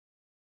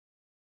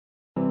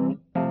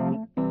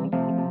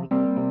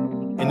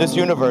In this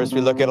universe,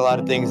 we look at a lot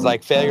of things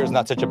like failure is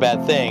not such a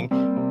bad thing.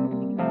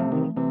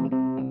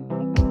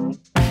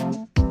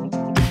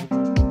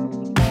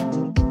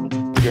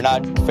 If you're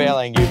not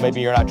failing,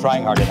 maybe you're not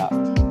trying hard enough.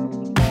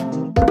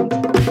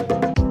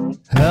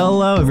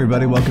 Hello,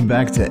 everybody. Welcome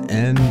back to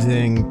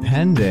Ending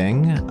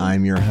Pending.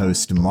 I'm your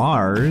host,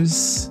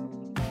 Mars.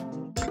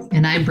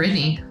 And I'm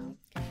Brittany.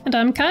 And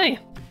I'm Kai.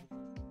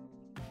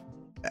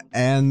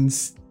 And,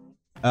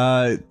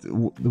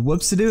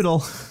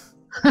 whoops-a-doodle.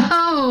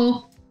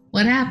 Oh,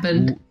 what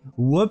happened?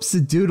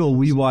 Whoops-a-doodle,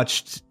 we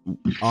watched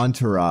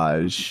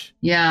Entourage.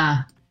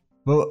 Yeah.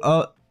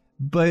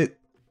 But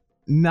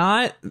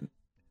not...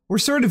 We're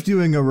sort of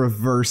doing a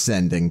reverse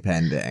Ending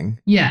Pending.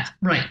 Yeah,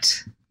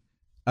 right.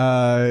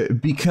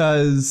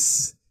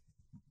 Because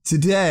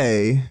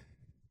today,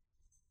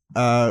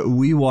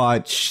 we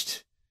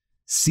watched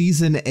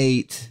Season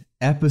 8,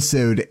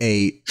 Episode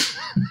 8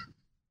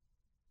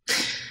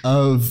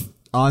 of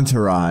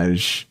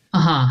Entourage.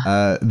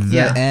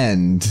 The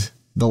end.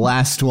 The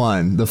last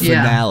one. The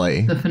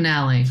finale. Yeah, the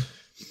finale.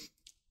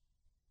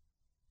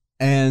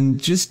 And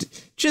just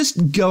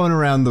going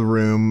around the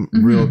room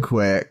real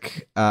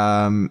quick. Do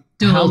a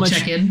little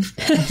check-in.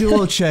 Do a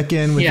little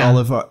check-in with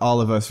all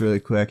of us really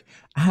quick.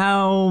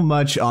 How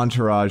much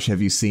Entourage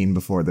have you seen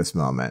before this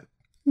moment?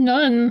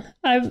 None.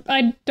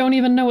 I don't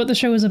even know what the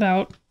show is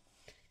about.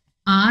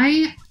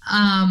 I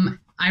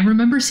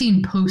remember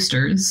seeing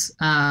posters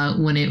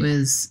when it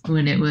was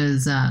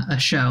a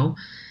show.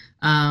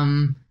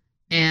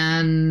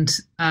 And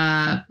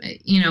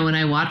when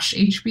I watched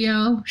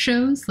HBO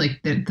shows,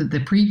 like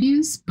the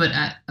previews, but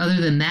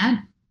other than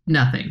that,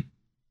 nothing.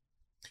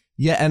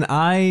 Yeah, and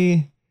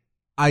I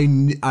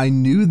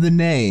knew the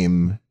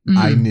name. Mm-hmm.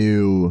 I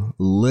knew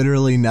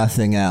literally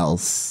nothing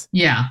else.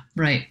 Yeah,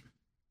 right.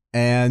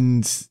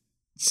 And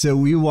so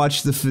we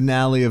watched the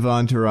finale of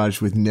Entourage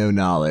with no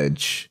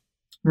knowledge.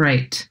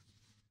 Right.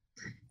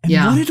 And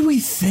what did we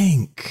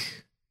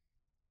think?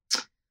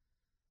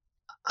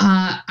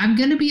 I'm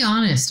going to be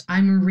honest.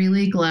 I'm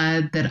really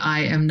glad that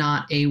I am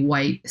not a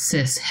white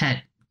cis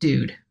het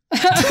dude. I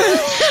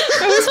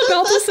was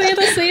about to say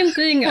the same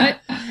thing.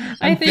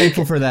 I'm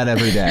thankful for that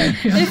every day.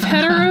 If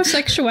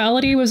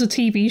heterosexuality was a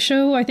TV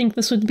show, I think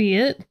this would be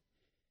it.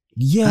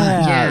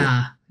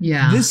 Yeah.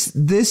 Yeah. This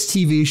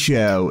TV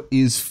show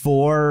is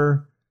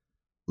for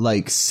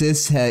like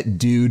cis het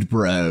dude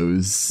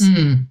bros.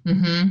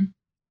 Mm-hmm.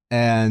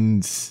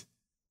 And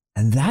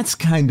that's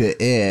kind of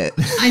it.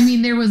 I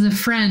mean, there was a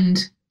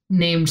friend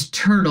named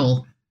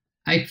Turtle.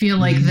 I feel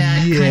like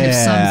that kind of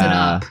sums it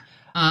up.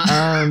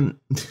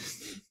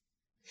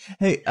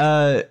 Hey,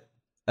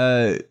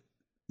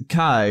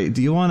 Kai,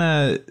 do you want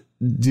to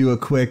do a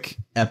quick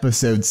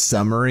episode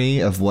summary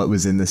of what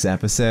was in this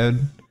episode?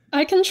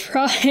 I can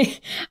try.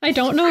 I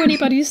don't know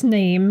anybody's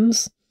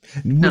names.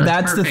 No,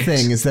 that's perfect. The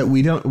thing is that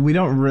we don't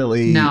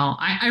really. No,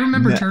 I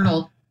remember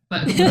Turtle,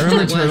 but I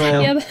remember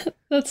Turtle. Yeah,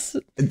 that's.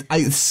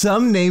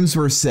 Some names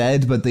were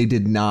said, but they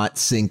did not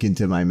sink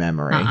into my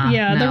memory.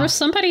 There was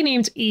somebody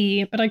named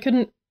E, but I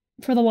couldn't,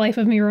 for the life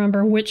of me,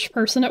 remember which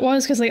person it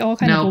was because they all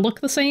kind of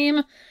look the same.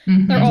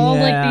 Mm-hmm. They're all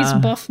like these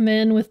buff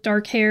men with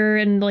dark hair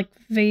and like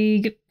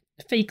vague,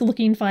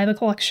 fake-looking 5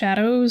 o'clock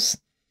shadows.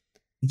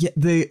 Yeah,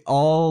 they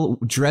all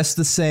dress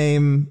the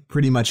same,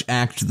 pretty much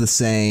act the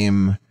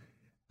same.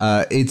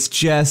 It's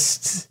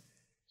just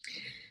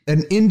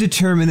an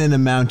indeterminate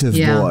amount of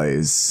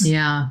boys.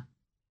 Yeah.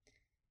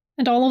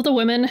 And all of the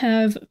women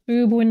have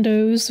boob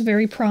windows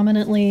very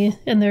prominently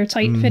in their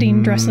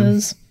tight-fitting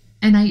dresses.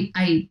 And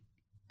I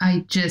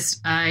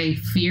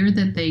fear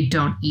that they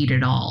don't eat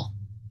at all.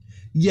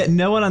 Yeah,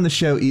 no one on the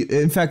show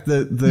in fact,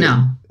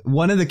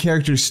 one of the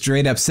characters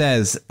straight up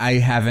says, "I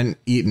haven't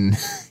eaten."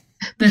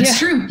 That's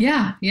true.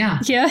 Yeah.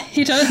 Yeah,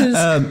 he does.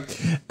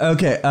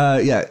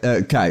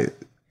 Kai,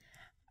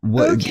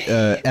 what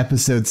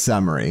episode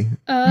summary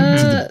to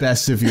the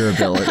best of your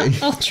ability?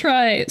 I'll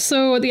try.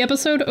 So the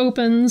episode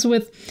opens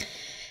with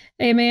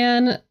a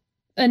man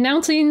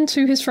announcing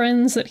to his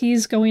friends that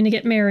he's going to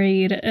get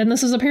married, and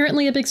this is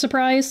apparently a big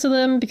surprise to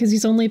them because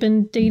he's only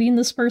been dating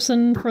this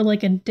person for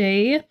like a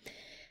day.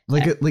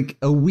 Like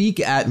a week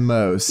at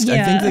most.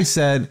 Yeah. I think they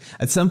said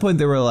at some point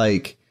they were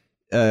like,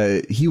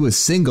 he was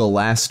single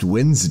last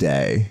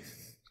Wednesday.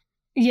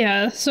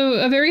 Yeah, so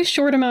a very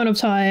short amount of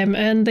time,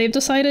 and they've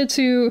decided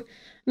to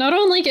not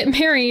only get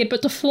married,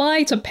 but to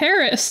fly to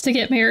Paris to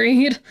get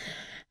married.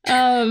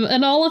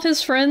 And all of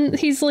his friends,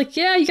 he's like,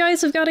 yeah, you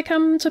guys have got to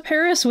come to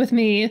Paris with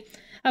me.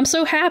 I'm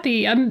so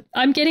happy. I'm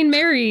getting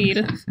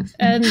married.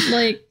 And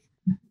like,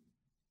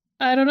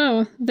 I don't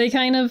know. They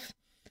kind of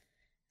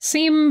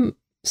seem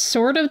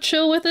sort of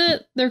chill with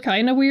it. They're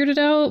kind of weirded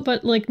out,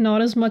 but like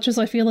not as much as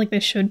I feel like they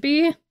should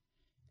be.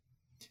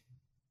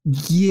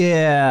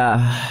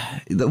 Yeah.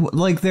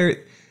 Like they're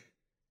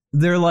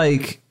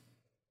like,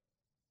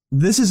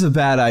 this is a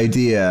bad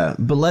idea,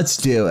 but let's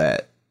do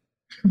it.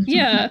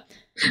 Yeah.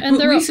 And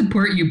we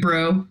support you,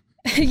 bro.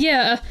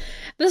 Yeah.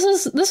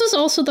 This is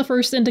also the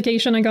first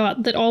indication I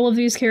got that all of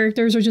these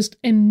characters are just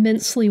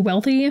immensely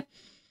wealthy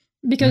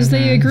because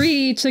they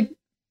agree to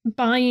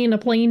buying a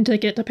plane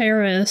ticket to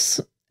Paris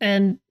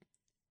and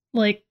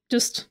like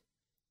just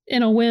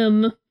in a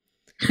whim.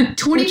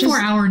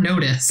 24-hour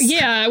notice.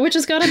 Yeah, which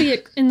has got to be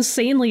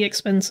insanely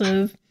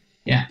expensive.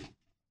 Yeah.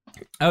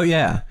 Oh,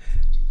 yeah.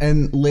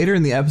 And later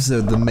in the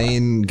episode, the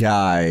main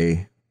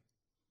guy,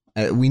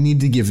 we need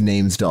to give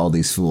names to all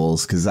these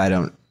fools because I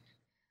don't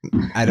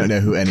know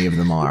who any of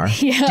them are.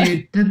 Yeah.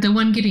 Dude, the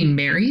one getting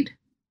married?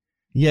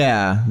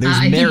 Yeah, there's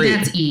I Mary.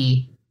 think that's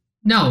E.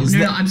 No,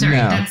 I'm sorry.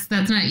 No.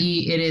 That's not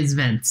E. It is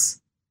Vince.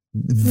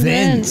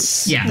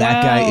 Vince. Yeah.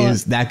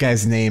 That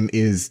guy's name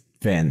is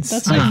Vince.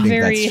 That's I a think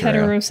very that's true.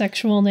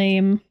 heterosexual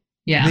name.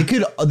 Yeah.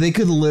 They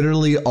could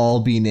literally all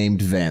be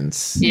named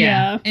Vince. Yeah.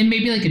 Yeah. And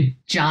maybe like a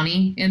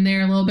Johnny in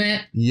there a little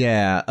bit.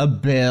 Yeah, a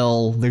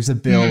Bill. There's a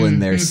Bill in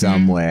there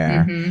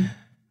somewhere.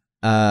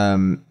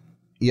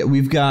 Yeah,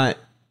 we've got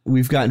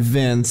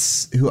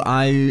Vince, who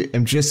I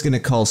am just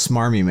gonna call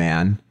Smarmy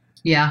Man.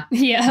 Yeah.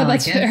 Yeah,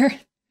 that's fair.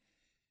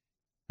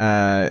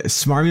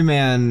 Smarmy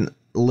Man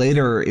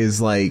later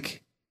is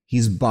like,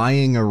 he's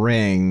buying a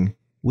ring,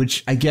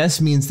 which I guess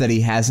means that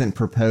he hasn't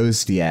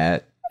proposed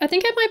yet. I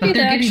think it might But be the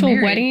they're getting actual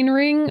married. wedding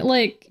ring.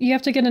 Like, you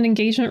have to get an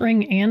engagement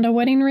ring and a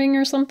wedding ring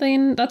or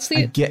something. That's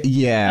the...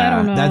 Yeah, I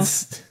don't know.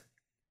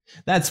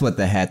 That's what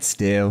the hets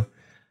do.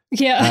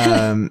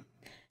 Yeah.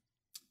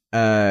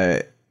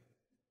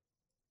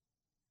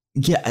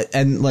 Yeah,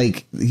 and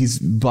like he's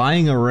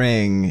buying a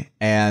ring,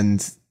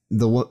 and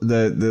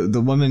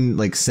the woman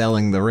like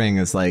selling the ring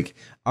is like,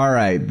 all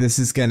right, this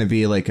is gonna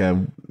be like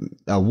a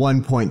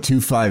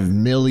 $1.25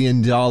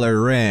 million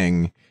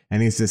ring,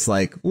 and he's just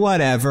like,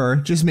 whatever,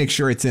 just make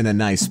sure it's in a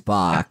nice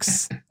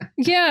box.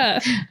 Yeah.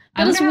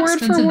 I That is wonder how word for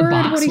expensive the word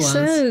box what he was.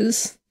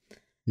 says.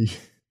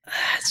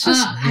 It's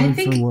just... I Word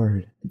think for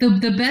word.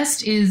 the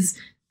best is,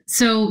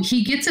 so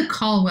he gets a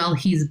call while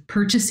he's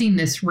purchasing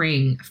this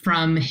ring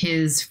from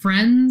his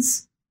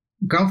friend's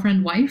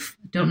girlfriend, wife,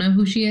 don't know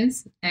who she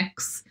is,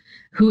 ex,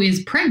 who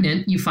is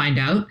pregnant, you find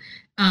out.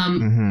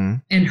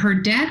 And her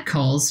dad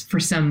calls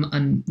for some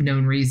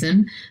unknown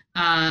reason.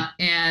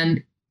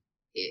 And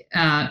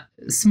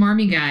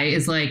Smarmy guy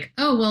is like,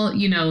 oh, well,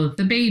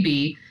 the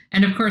baby.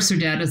 And of course her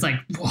dad is like,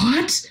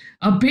 what?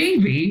 A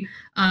baby?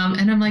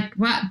 And I'm like,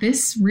 wow,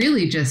 this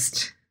really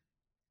just...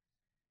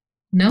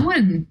 No,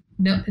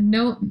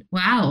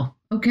 wow.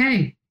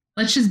 Okay.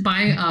 Let's just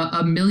buy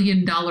a $1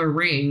 million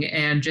ring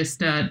and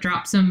just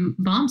drop some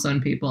bombs on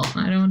people.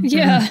 I don't...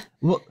 Yeah.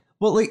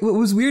 Well, like what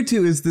was weird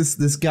too is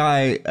this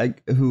guy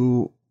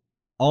who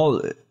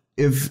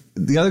if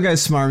the other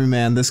guy's Smarmy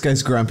Man, this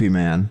guy's Grumpy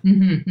Man.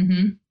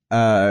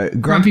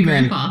 Grumpy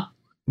Grandpa.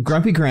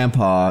 Grumpy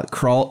Grandpa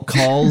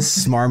calls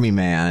Smarmy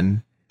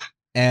Man,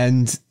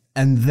 and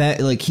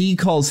then like he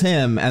calls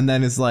him, and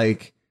then is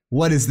like,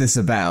 "What is this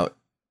about?"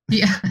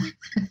 Yeah.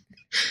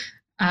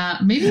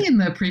 Maybe in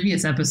the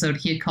previous episode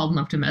he had called him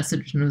up to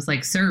message and was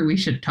like, "Sir, we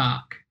should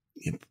talk."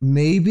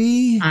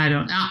 Maybe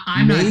I'm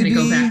not going to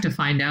go back to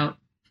find out.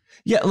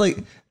 Yeah, like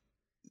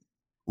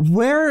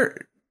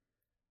what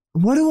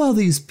do all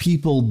these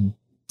people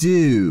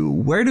do?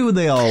 Where do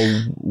they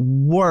all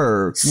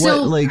work?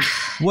 So,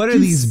 what are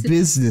these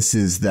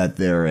businesses that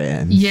they're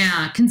in?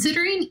 Yeah,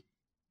 considering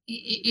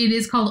it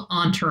is called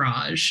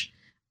Entourage,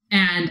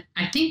 and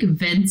I think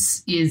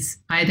Vince is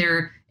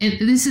either, and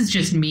this is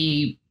just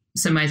me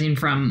surmising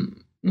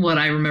from what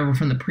I remember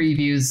from the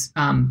previews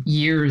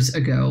years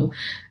ago,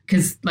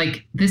 because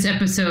like this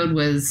episode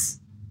was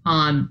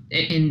on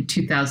in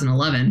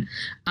 2011.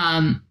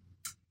 I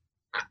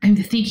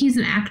think he's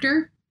an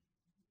actor.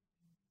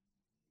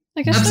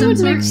 I guess that would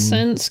make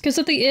sense, because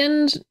at the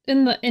end,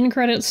 in the end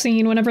credits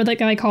scene, whenever that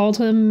guy called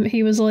him,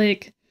 he was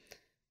like,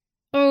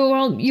 oh,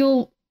 well,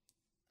 you'll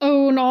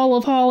own all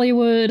of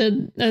Hollywood,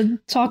 and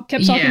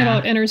kept talking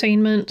about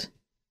entertainment.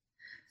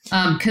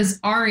 Because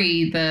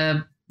Ari,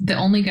 the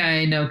only guy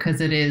I know, because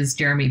it is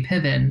Jeremy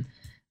Piven,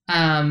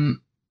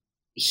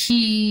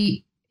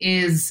 he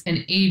is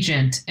an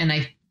agent, and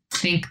I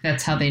think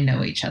that's how they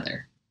know each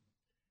other.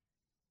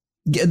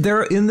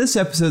 Yeah, in this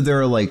episode, there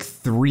are like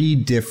 3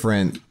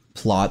 different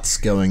plots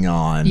going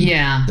on.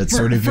 Yeah, that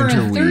sort of for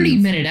interweave. a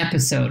 30-minute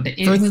episode,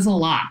 it was a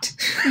lot.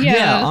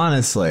 Yeah,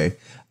 honestly.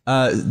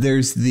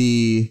 There's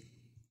the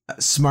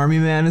Smarmy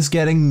Man is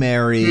getting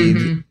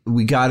married.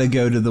 We got to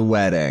go to the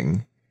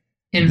wedding.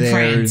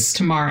 France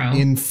tomorrow.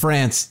 In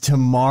France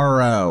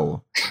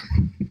tomorrow.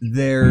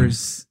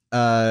 There's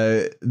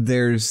the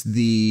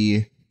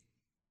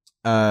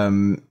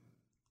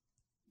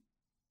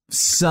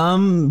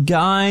some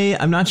guy,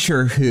 I'm not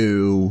sure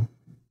who,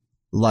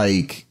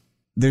 like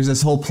there's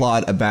this whole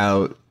plot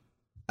about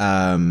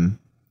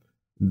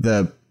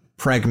the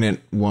pregnant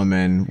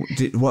woman.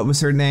 What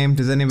was her name?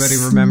 Does anybody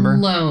remember?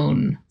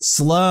 Sloane.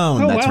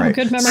 Oh, That's wow, right.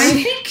 good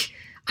memory.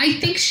 I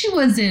think she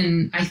was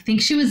in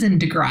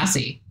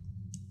Degrassi.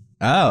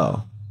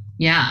 Oh.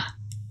 Yeah.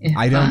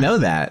 I don't know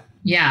that.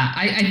 Yeah,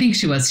 I think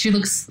she was. She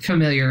looks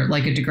familiar,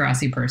 like a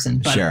Degrassi person,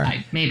 but sure.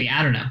 I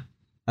don't know.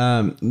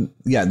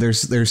 Yeah,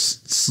 there's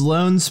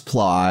Sloane's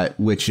plot,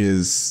 which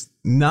is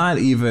not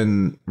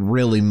even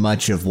really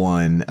much of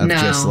one, of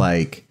just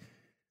like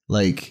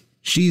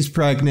she's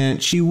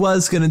pregnant. She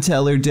was going to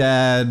tell her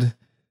dad.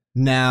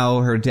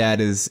 Now her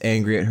dad is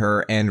angry at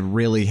her and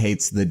really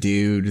hates the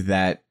dude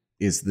that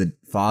is the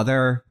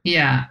father.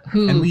 Yeah,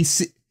 who and we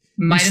see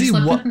might have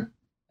slept with...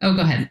 Oh,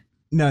 go ahead.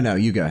 No,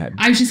 you go ahead.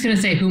 I was just going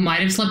to say who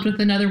might have slept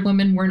with another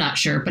woman. We're not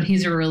sure, but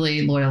he's a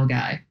really loyal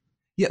guy.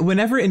 Yeah,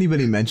 whenever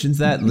anybody mentions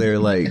that, they're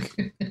like,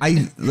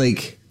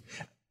 okay.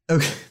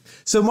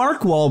 So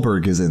Mark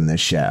Wahlberg is in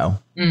this show.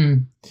 I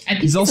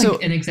think he's also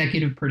like an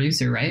executive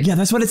producer, right? Yeah,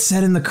 that's what it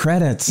said in the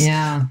credits.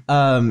 Yeah.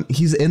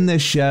 He's in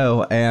this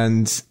show,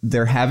 and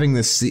they're having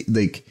this,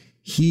 like,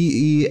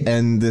 he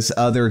and this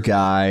other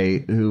guy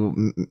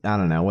who, I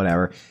don't know,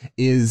 whatever,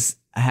 is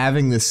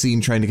having this scene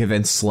trying to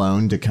convince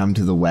Sloane to come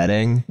to the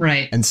wedding.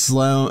 Right. And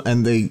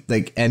they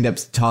like end up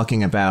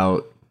talking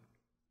about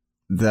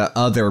the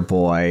other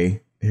boy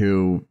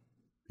who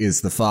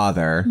is the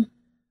father.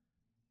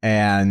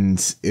 And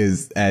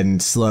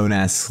Sloane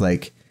asks,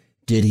 like,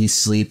 did he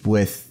sleep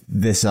with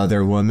this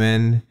other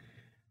woman?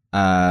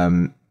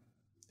 And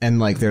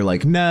like, they're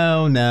like,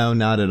 no,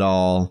 not at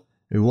all.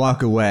 We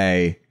walk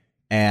away,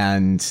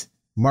 and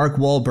Mark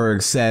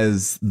Wahlberg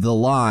says the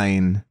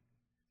line,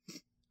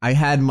 I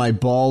had my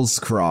balls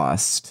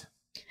crossed.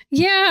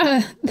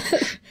 Yeah.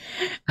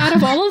 Out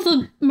of all of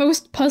the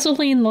most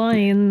puzzling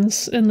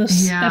lines in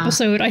this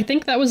episode, I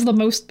think that was the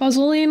most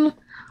puzzling.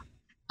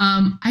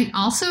 I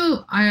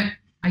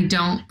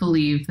don't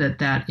believe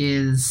that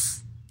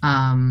is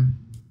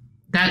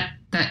that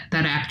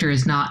actor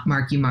is not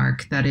Marky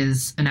Mark. That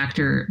is an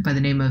actor by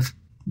the name of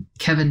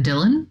Kevin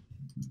Dillon.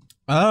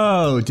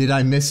 Oh, did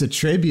I miss a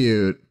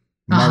tribute?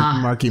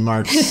 Marky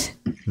Mark's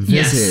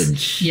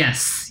visage.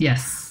 Yes.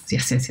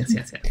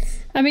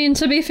 I mean,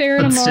 to be fair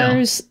to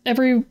Mars,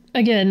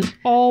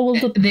 all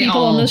of the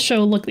people on this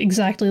show look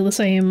exactly the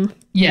same.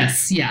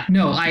 Yes, yeah.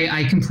 No,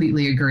 I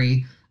completely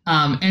agree.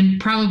 And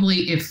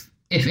probably if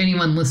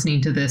anyone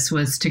listening to this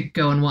was to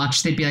go and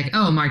watch, they'd be like,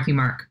 oh, Marky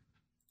Mark.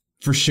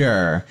 For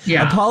sure.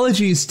 Yeah.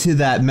 Apologies to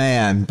that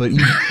man, but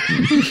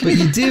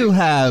you do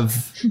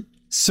have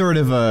sort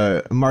of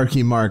a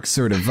Marky Mark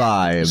sort of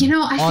vibe. You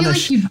know, I feel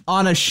like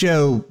on a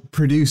show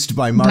produced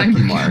by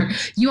Marky Mark.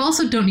 You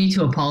also don't need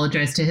to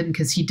apologize to him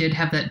because he did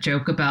have that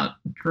joke about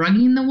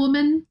drugging the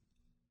woman.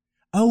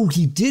 Oh,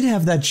 he did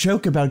have that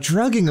joke about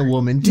drugging a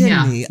woman,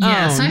 didn't he?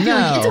 Yeah, oh, so I feel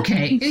like it's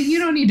okay. You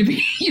don't need to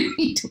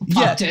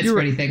apologize for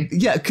anything.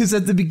 Yeah, because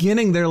at the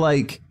beginning they're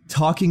like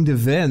talking to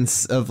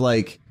Vince of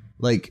like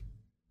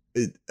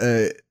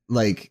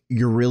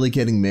you're really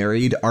getting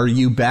married? Are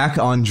you back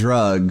on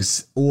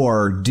drugs,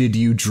 or did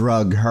you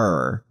drug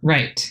her?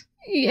 Right.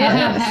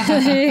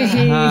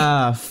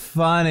 Yeah.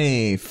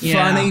 Funny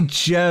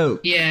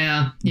joke.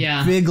 Yeah.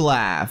 Big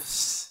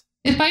laughs.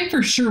 If I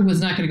for sure was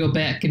not going to go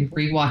back and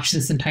rewatch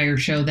this entire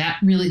show, that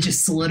really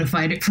just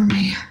solidified it for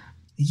me.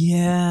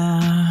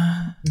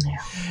 Yeah.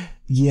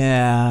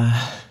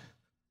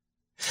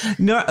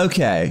 No,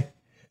 okay.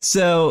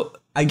 So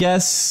I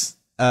guess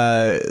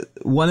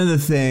one of the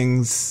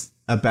things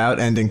about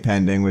Ending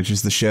Pending, which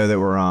is the show that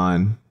we're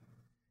on,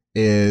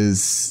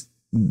 is,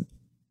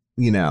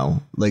 you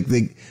know, like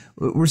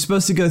we're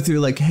supposed to go through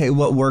like, hey,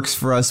 what works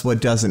for us, what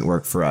doesn't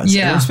work for us.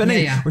 Yeah,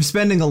 and we're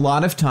spending a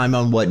lot of time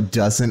on what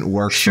doesn't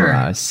work for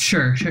us.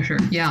 Sure.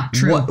 Yeah,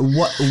 true.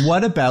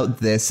 What about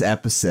this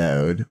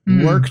episode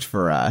worked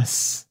for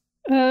us?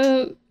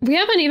 We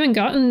haven't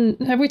even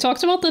have we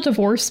talked about the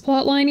divorce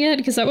plotline yet?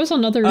 Because that was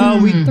another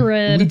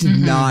thread. We did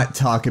not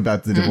talk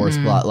about the divorce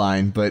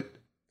plotline, but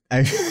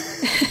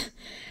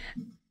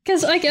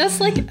because I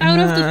guess, like, out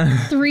of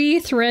the 3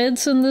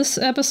 threads in this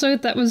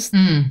episode, that was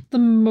the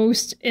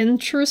most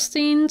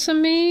interesting to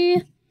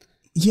me.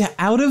 Yeah,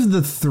 out of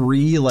the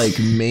 3, like,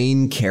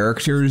 main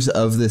characters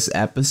of this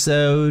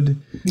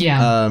episode,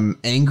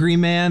 Angry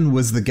Man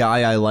was the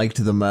guy I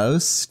liked the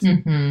most.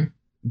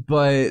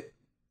 But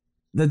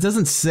that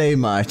doesn't say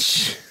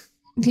much.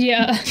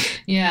 Yeah.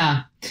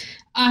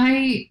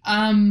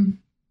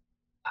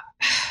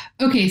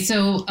 Okay,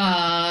 so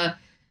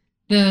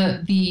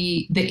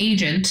the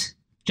agent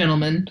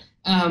gentleman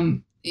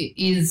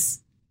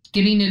is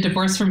getting a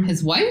divorce from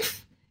his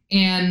wife,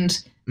 and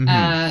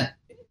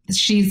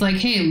she's like,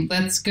 hey,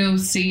 let's go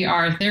see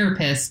our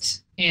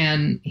therapist,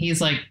 and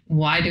he's like,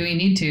 why do we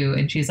need to?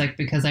 And she's like,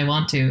 because I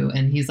want to.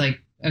 And he's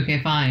like,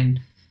 okay, fine.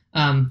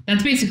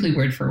 That's basically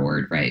word for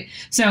word, right?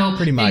 So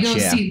pretty much, they go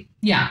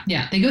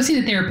see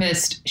the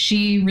therapist.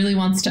 She really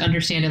wants to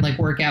understand and like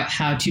work out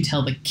how to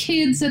tell the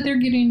kids that they're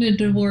getting a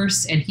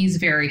divorce, and he's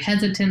very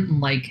hesitant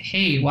and like,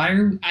 hey,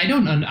 I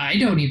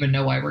don't even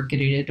know why we're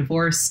getting a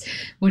divorce,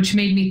 which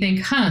made me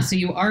think, so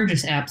you are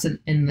just absent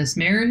in this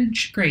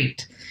marriage?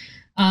 Great.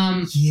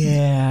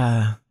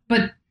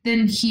 But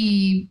then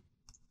he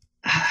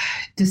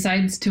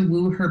decides to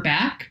woo her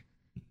back,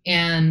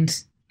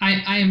 and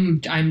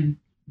I'm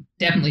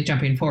definitely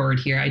jumping forward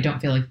here. I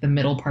don't feel like the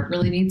middle part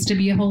really needs to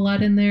be a whole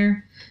lot in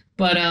there,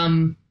 but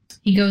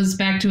he goes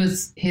back to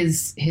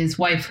his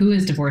wife who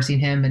is divorcing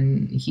him,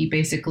 and he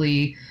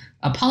basically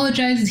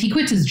apologizes. He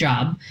quits his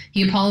job.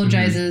 He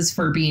apologizes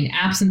for being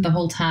absent the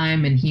whole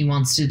time, and he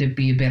wants to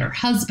be a better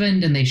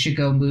husband, and they should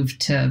go move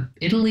to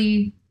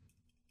Italy.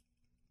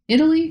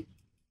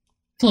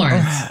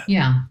 Florence.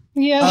 Yeah.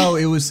 Yeah. Oh,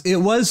 it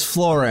was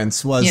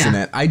Florence, wasn't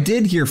it? I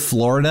did hear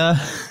Florida.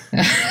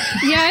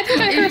 Yeah, I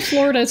think I heard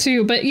Florida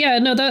too, but yeah,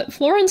 no, that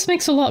Florence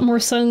makes a lot more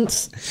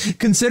sense.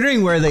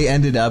 Considering where they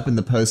ended up in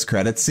the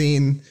post-credit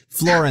scene,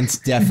 Florence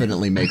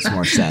definitely makes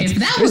more sense. If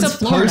that There's was a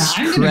Florida,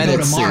 I'm going to go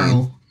post-credit tomorrow.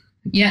 scene.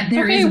 Yeah,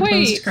 there Okay, is a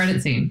wait.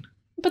 post-credit scene.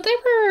 But they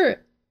were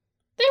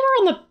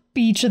on the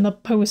beach in the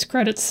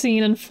post-credits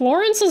scene, and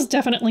Florence is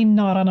definitely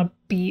not on a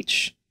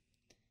beach.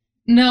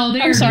 No,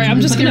 they're. I'm sorry,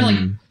 I'm just but they're gonna-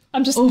 like.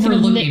 I'm just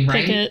Overlooking, gonna nitpick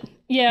right? it.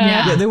 Yeah.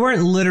 Yeah. Yeah, they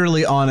weren't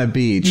literally on a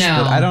beach,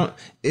 No. but I don't.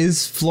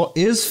 Is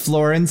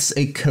Florence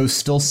a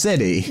coastal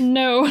city?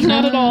 No,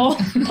 not at all.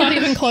 Not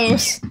even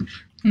close.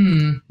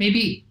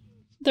 Maybe.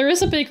 There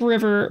is a big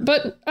river,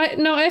 but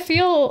I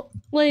feel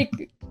like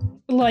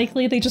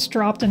likely they just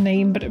dropped a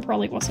name, but it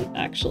probably wasn't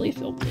actually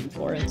filmed in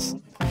Florence.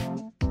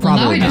 Well, now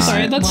Probably I not. just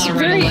Sorry, that's want to write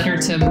very- a letter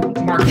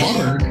to Mark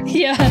Wahlberg.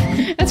 Yeah,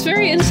 it's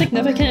very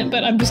insignificant,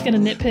 but I'm just gonna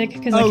nitpick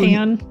because I Oh,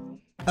 can.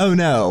 Oh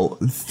no!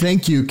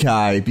 Thank you,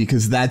 Kai,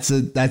 because that's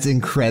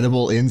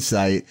incredible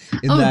insight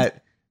in Oh.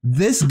 that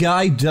this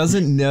guy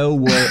doesn't know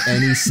where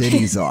any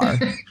cities are.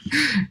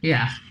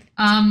 Yeah.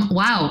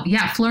 Wow.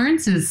 Yeah.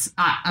 Florence is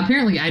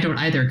apparently I don't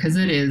either because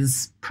it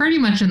is pretty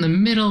much in the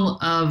middle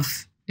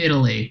of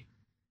Italy.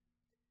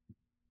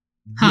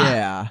 Huh.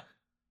 Yeah.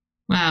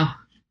 Wow.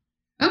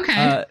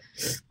 Okay.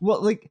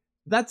 Well, like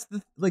that's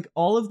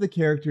all of the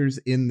characters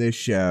in this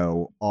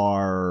show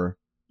are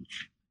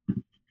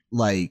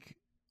like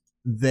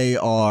they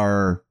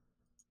are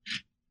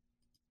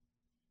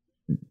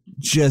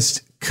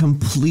just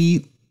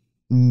complete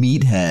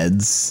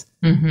meatheads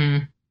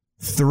Mm-hmm.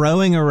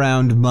 throwing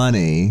around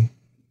money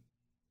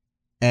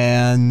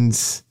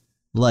and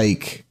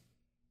like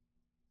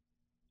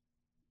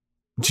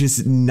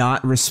just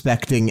not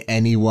respecting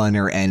anyone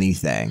or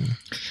anything.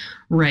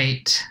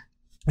 Right.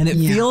 And it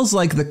Yeah. feels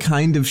like the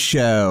kind of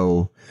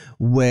show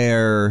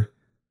where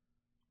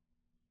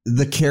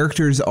the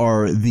characters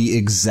are the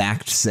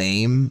exact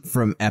same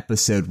from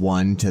episode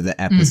 1 to the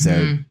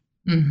episode,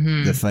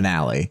 Mm-hmm. the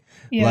finale.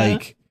 Yeah.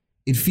 Like,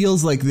 it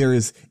feels like there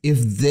is, if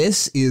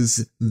this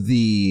is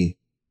the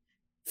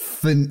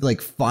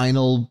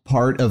final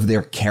part of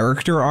their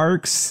character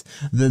arcs,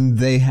 then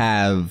they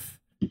have,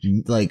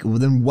 like,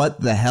 then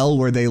what the hell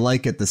were they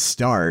like at the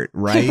start,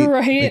 right?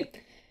 Right.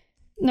 Like,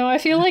 No, I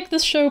feel like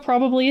this show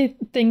probably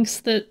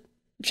thinks that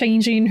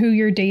changing who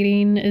you're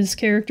dating is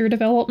character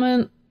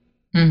development.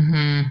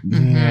 Mm-hmm.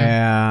 Mm-hmm.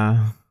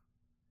 yeah.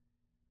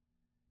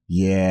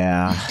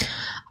 Yeah.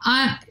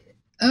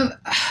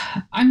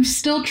 I'm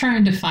still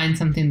trying to find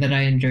something that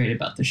I enjoyed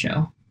about the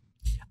show.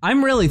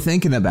 I'm really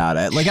thinking about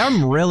it. Like,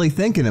 I'm really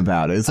thinking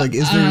about it. It's like,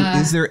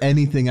 is there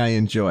anything I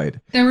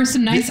enjoyed? There were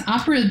some nice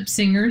opera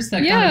singers that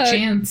got Yeah. a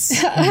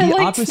chance. I The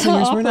liked opera the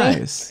singers were opera.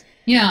 nice.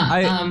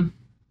 Yeah.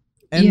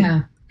 And,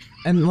 yeah.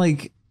 And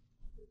like,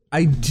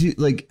 I do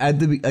like at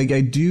the like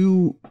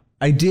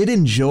I did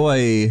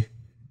enjoy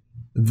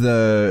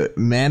the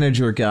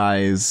manager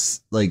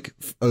guy's like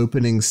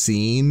opening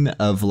scene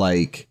of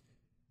like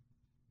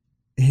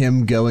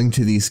him going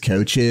to these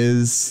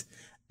coaches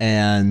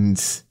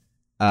and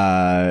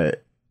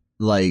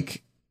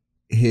like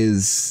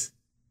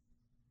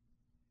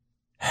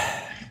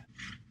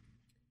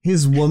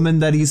his woman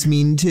that he's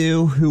mean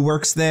to who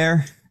works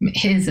there.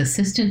 His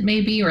assistant,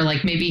 maybe, or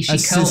like maybe she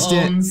Assistant.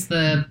 co-owns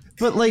the.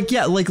 But like,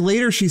 yeah, like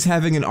later she's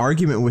having an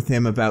argument with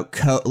him about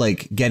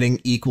like getting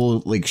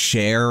equal like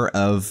share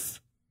of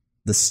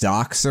the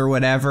stocks or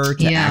whatever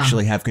to Yeah.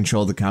 actually have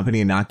control of the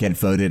company and not get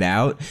voted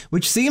out,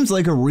 which seems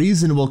like a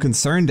reasonable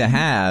concern to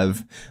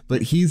have,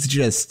 but he's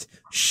just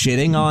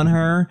shitting on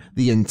her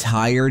the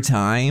entire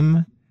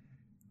time.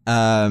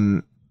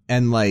 And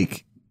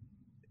like,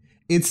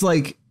 it's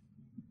like,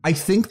 I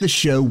think the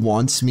show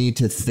wants me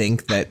to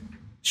think that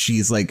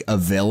she's like a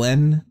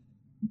villain,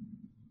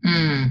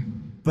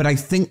 but I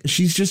think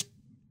she's just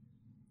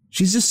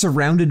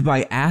surrounded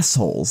by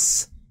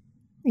assholes.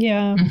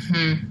 Yeah.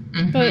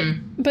 Mm-hmm.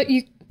 But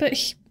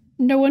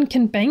no one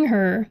can bang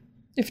her.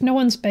 If no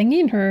one's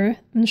banging her,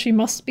 then she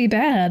must be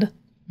bad.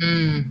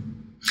 Well,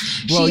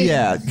 She-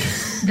 yeah.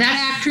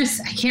 That actress,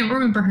 I can't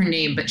remember her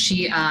name, but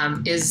she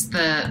is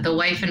the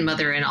wife and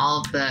mother in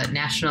all of the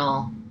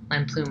National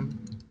Lampoon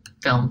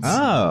films.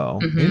 Oh,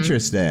 Mhm.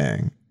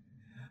 interesting.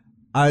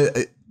 I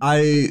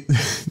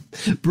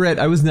Brett,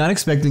 I was not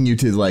expecting you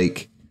to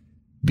like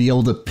be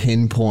able to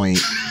pinpoint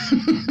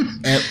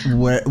at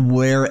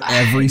where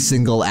every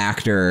single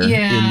actor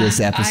Yeah, in this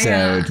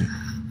episode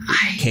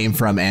I- came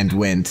from and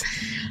went.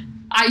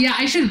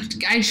 I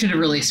should have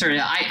really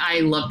started. I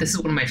love this. Is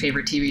one of my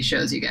favorite TV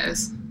shows, you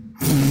guys.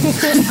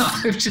 No,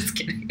 I'm just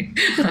kidding.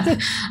 No,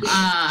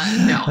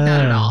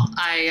 not at all.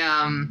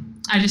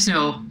 I just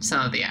know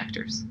some of the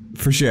actors.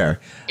 For sure.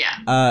 Yeah.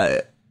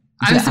 I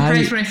I was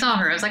surprised when I saw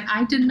her. I was like,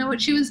 I didn't know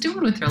what she was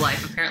doing with her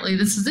life. Apparently,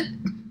 this is it.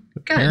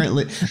 Good.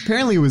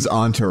 Apparently it was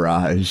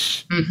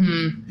Entourage.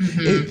 Mm-hmm.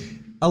 Mm-hmm.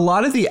 a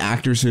lot of the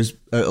actors'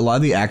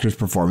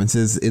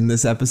 performances in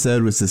this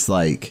episode was just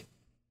like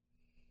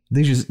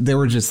they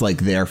were just like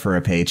there for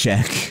a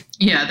paycheck.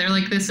 Yeah, they're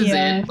like, this is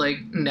it. Like,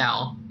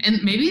 no.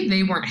 And maybe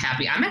they weren't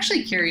happy. I'm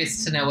actually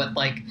curious to know what,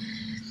 like,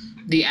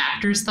 the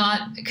actors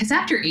thought. Because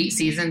after 8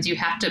 seasons, you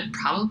have to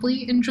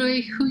probably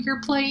enjoy who you're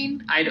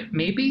playing.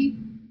 Maybe?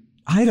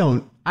 I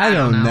don't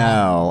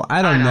know.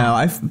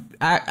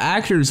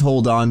 Actors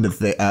hold on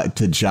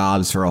to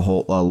jobs for a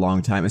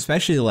long time,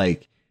 especially,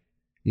 like,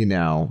 you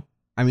know,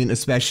 I mean,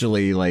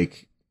 especially,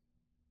 like,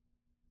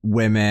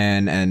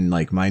 women and,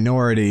 like,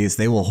 minorities.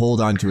 They will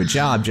hold on to a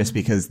job just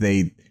because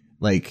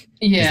just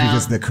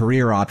because the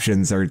career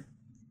options are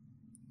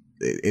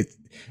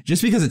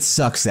just because it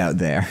sucks out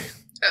there.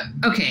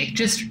 Okay,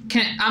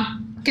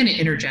 I'm gonna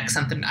interject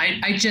something.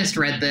 I just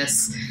read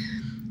this.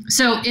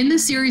 So in the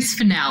series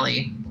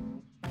finale,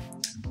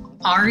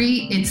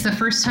 Ari, it's the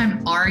first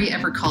time Ari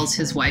ever calls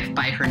his wife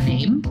by her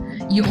name.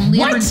 You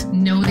only ever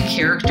know the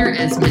character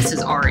as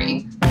Mrs.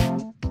 Ari.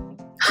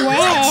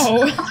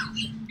 Wow.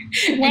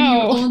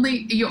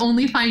 And you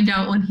only find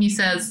out when he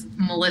says,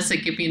 Melissa,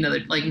 give me another,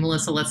 like,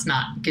 Melissa, let's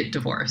not get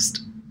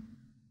divorced.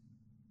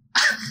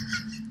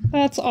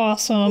 That's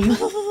awesome.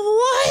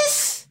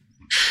 What?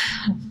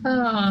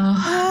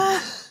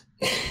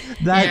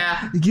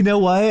 You know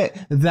what?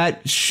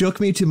 That shook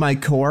me to my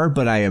core,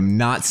 but I am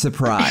not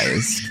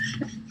surprised.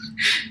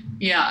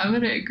 Yeah, I'm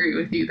going to agree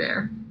with you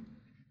there.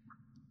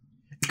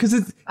 Because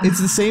it's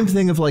the same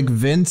thing of, like,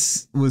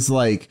 Vince was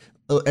like,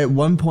 at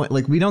one point,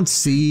 like, we don't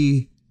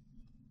see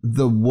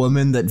the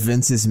woman that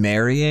Vince is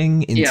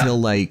marrying until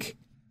like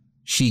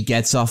she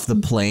gets off the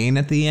plane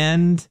at the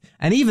end.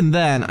 And even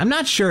then, I'm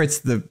not sure it's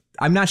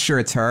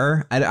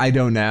her. I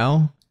don't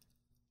know.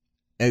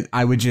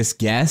 I would just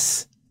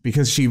guess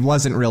because she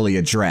wasn't really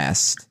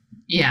addressed.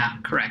 Yeah,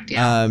 correct.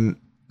 Yeah.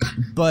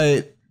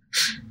 But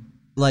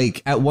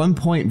like at one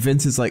point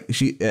Vince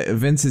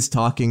is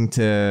talking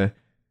to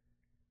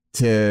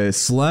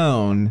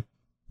Sloane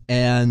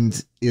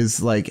and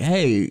is like,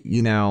 hey,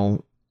 you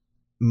know,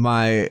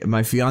 my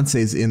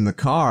fiance's in the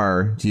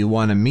car. Do you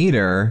want to meet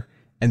her?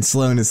 And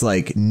Sloane is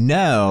like,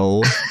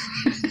 no.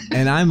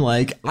 And I'm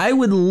like, I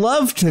would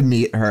love to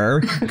meet her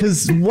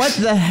because what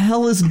the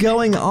hell is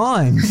going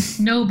on?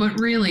 No, but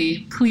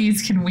really,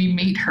 please, can we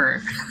meet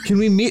her?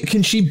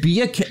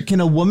 Can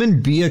a woman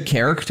be a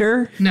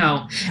character?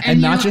 No.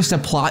 And not just a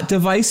plot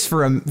device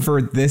for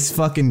this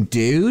fucking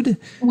dude?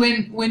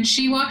 When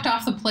she walked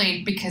off the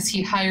plane because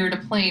he hired a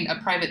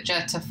private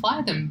jet to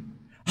fly them.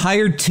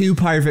 Hired 2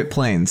 private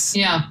planes.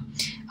 Yeah.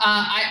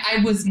 I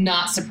was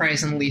not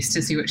surprised in the least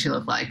to see what she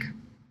looked like.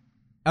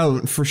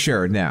 Oh, for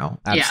sure. No,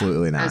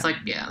 absolutely not. I was like,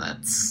 yeah,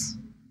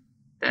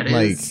 that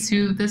is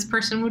who this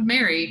person would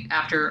marry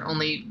after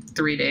only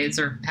 3 days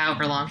or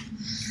however long.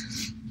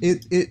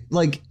 It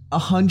like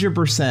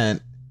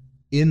 100%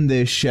 in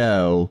this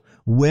show,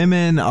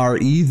 women are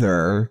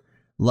either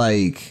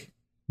like,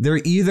 they're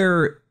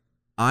either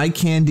eye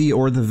candy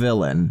or the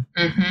villain.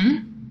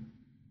 Mm-hmm.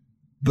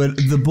 But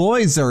the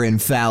boys are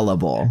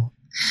infallible.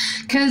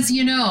 Because,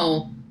 you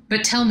know,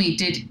 but tell me,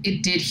 did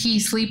he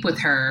sleep with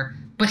her?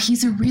 But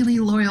he's a really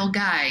loyal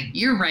guy.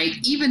 You're right.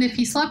 Even if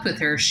he slept with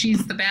her,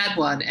 she's the bad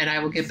one, and I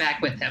will get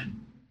back with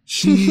him.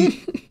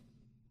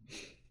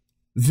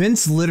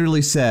 Vince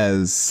literally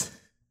says,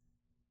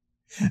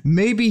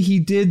 maybe he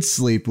did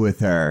sleep with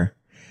her,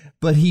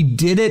 but he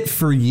did it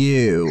for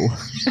you.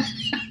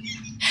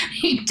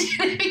 He did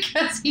it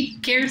because he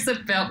cares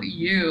about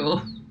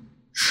you.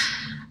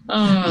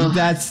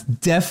 That's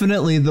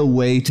definitely the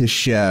way to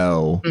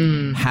show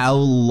how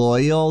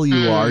loyal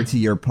you are to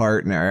your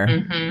partner.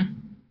 Mm-hmm.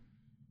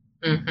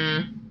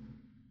 Mm-hmm.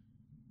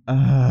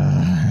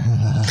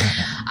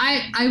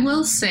 I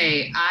will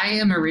say I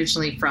am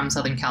originally from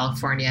Southern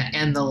California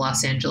and the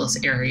Los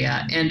Angeles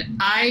area, and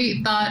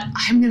I thought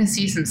I'm going to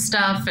see some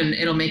stuff and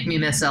it'll make me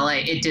miss LA.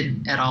 It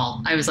didn't at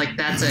all. I was like,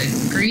 that's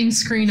a green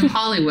screen of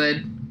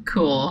Hollywood.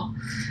 Cool.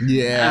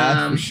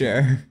 Yeah, for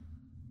sure.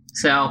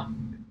 So,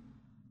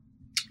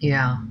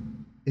 yeah.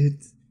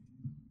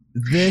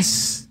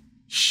 This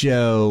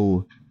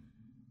show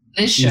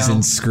is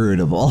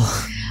inscrutable.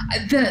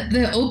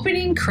 The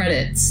opening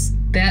credits,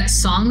 that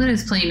song that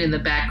is playing in the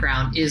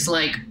background is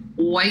like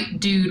white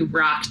dude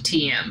rock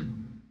TM.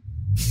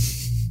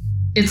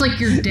 It's like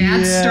your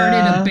dad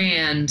started a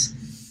band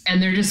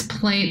and they're just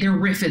playing, they're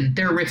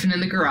riffing in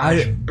the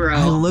garage, bro.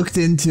 I looked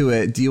into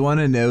it. Do you want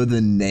to know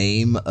the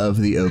name of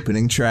the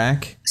opening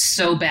track?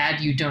 So bad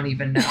you don't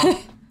even know.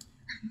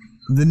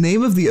 The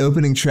name of the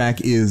opening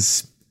track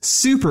is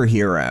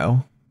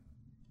Superhero.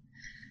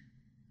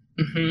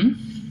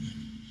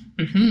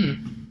 Mm-hmm.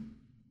 Mm-hmm.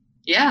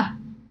 Yeah.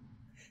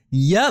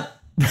 Yep.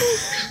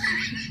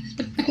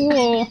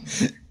 Cool.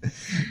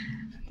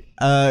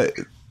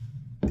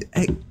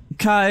 Hey,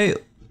 Kai?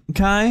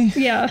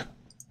 Yeah.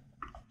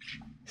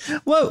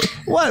 What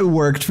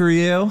worked for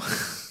you?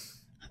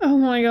 Oh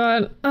my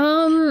god.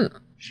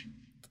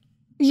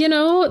 You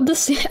know, the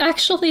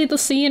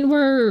scene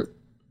where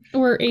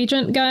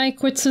agent guy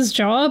quits his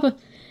job,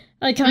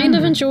 I kind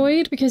of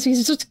enjoyed because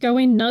he's just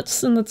going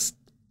nuts and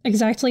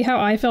exactly how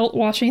I felt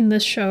watching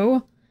this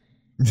show.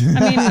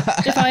 I mean,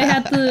 if I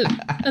had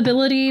the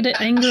ability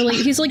to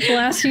angrily... He's like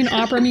blasting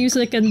opera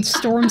music and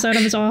storms out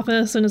of his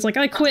office and is like,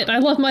 I quit, I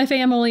love my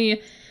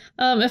family.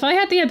 If I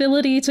had the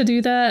ability to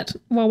do that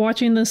while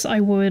watching this,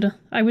 I would.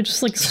 I would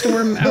just like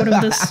storm out of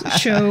this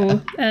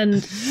show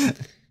and...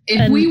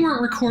 If we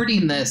weren't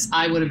recording this,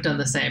 I would have done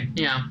the same.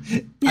 Yeah.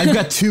 I've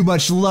got too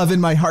much love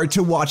in my heart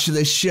to watch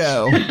this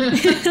show.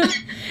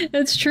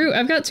 It's true.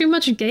 I've got too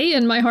much gay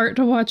in my heart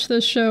to watch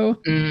this show.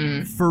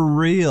 For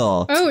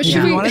real. Oh,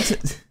 should we...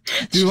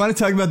 Do we want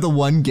to talk about the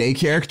one gay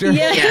character?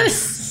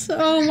 Yes.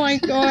 Oh my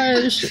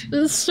gosh.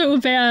 This is so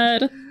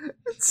bad.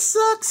 It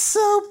sucks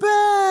so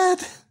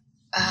bad.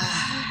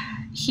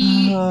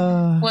 He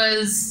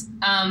was...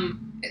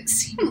 it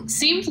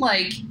seemed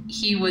like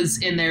he was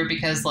in there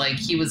because, like,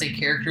 he was a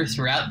character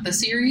throughout the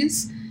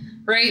series,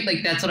 right?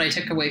 Like, that's what I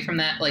took away from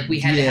that. Like, we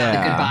had to have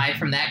the goodbye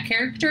from that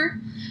character.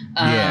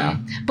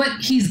 But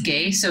he's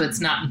gay, so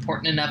it's not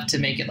important enough to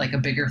make it, like, a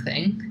bigger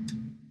thing.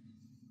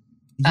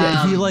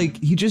 Yeah,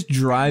 he just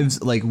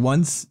drives, like,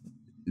 once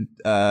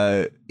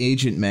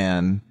Agent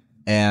Man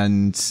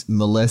and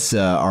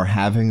Melissa are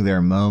having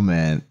their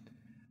moment,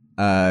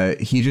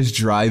 he just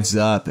drives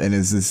up and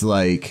is this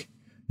like,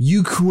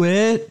 you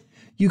quit?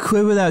 You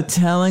quit without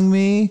telling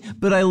me?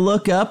 But I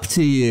look up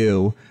to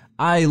you.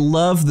 I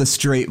love the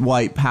straight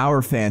white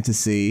power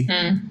fantasy.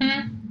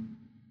 Mm-hmm.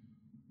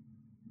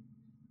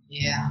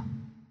 Yeah.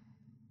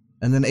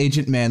 And then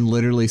Agent Man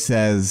literally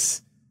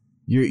says,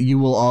 you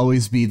will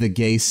always be the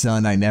gay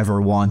son I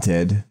never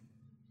wanted.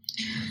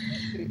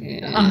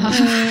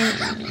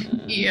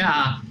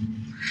 Yeah.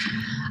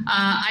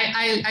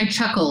 I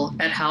chuckle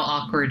at how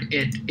awkward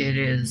it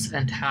is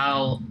and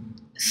how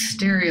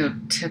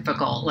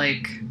stereotypical.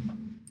 Like,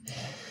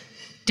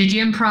 did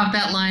you improv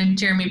that line,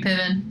 Jeremy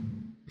Piven?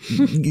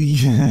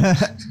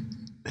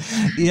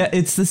 Yeah,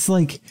 it's this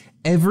like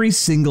every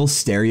single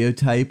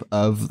stereotype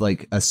of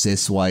like a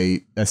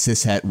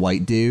cishet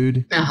white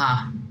dude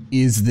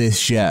is this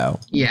show.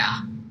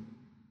 Yeah.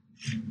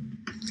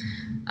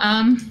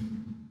 I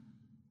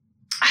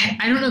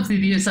don't know if they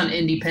do this on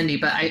Indie-Pendy,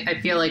 but I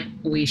feel like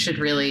we should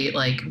really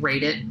like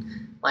rate it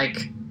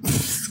like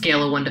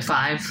scale of 1 to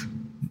 5.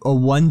 A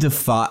 1 to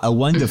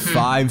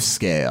 5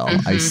 scale.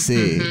 I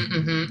see.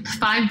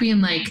 5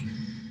 being like,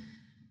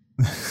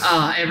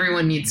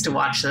 everyone needs to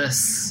watch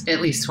this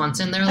at least once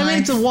in their life. I mean,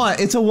 it's a 1.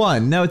 It's a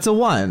 1. No, it's a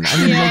 1. I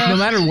mean, like, no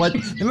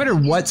matter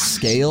what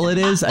scale it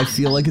is, I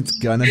feel like it's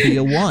gonna be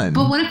a 1.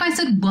 But what if I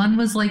said 1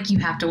 was like you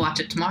have to watch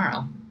it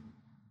tomorrow?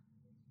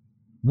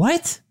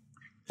 What?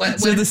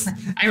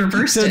 I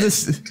reversed it.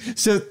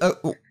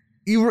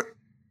 You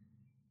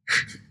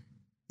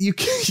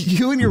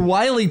and your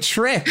wily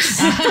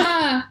tricks.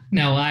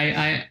 No,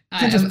 I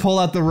just pull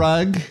out the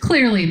rug.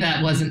 Clearly,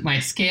 that wasn't my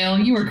scale.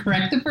 You were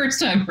correct the first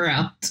time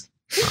around.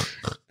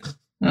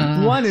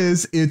 1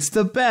 is it's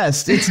the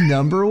best. It's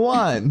number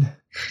 1.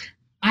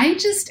 How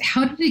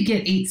did it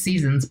get 8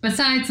 seasons?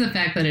 Besides the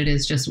fact that it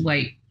is just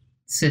white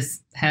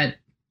cis het.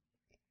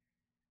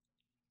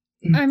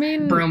 I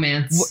mean,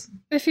 bromance.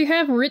 If you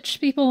have rich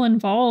people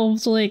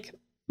involved, like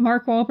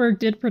Mark Wahlberg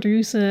did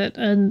produce it,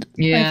 and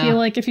I feel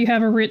like if you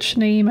have a rich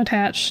name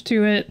attached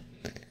to it,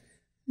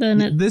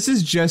 then this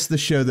is just the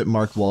show that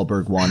Mark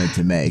Wahlberg wanted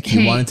to make.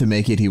 He wanted to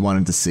make it. He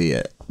wanted to see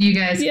it. You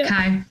guys,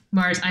 Kai,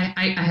 Mars,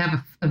 I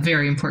have a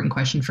very important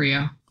question for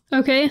you.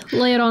 Okay,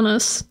 lay it on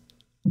us.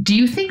 Do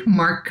you think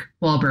Mark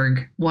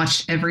Wahlberg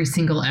watched every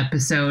single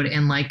episode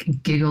and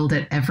like giggled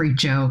at every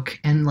joke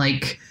and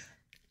like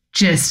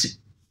just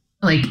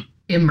like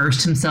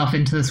immersed himself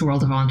into this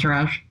world of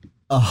Entourage?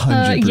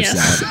 100%.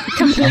 Yes,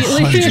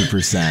 completely.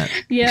 100%.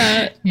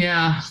 Yeah.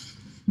 Yeah.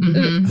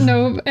 Mm-hmm.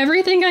 No,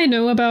 everything I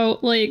know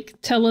about like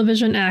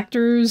television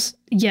actors,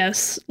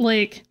 yes,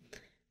 like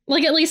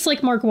at least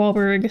like Mark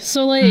Wahlberg.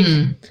 So like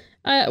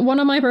one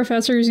of my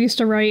professors used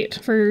to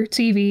write for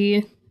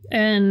TV,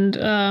 and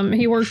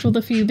he worked with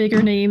a few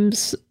bigger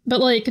names,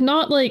 but like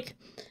not like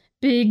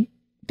big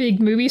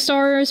movie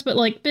stars, but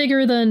like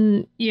bigger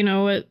than, you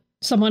know,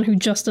 someone who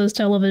just does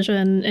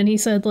television. And he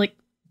said like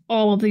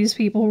all of these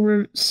people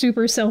were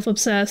super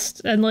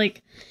self-obsessed, and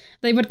like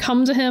they would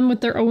come to him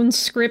with their own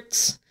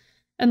scripts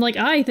and like,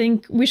 I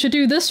think we should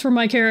do this for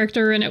my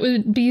character, and it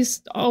would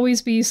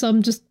always be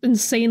some just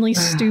insanely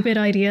stupid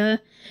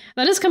idea.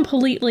 That is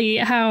completely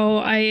how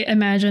I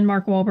imagine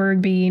Mark Wahlberg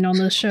being on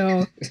this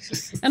show.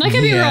 And I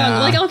could be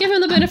wrong. Like, I'll give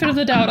him the benefit of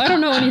the doubt. I don't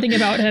know anything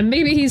about him.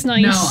 Maybe he's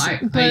nice. No, I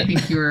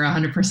think you were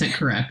 100%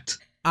 correct.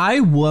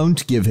 I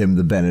won't give him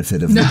the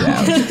benefit of the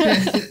doubt.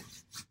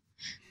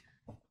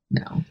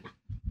 No.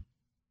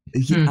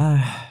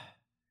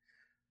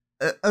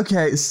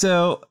 Okay,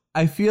 so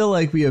I feel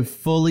like we have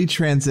fully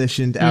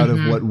transitioned out of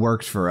what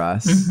worked for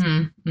us.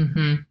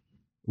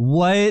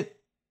 What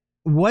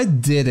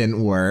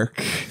didn't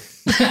work?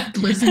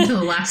 Listen to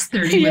the last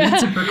 30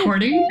 minutes of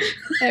recording.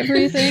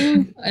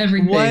 Everything.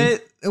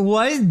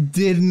 What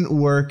didn't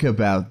work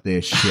about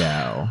this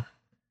show?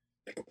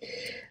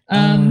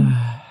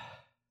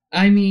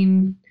 I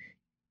mean,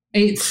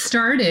 it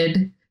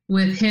started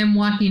with him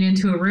walking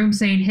into a room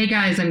saying, "Hey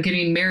guys, I'm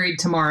getting married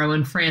tomorrow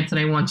in France and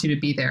I want you to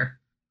be there."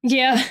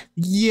 Yeah.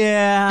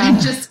 Yeah.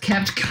 And just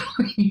kept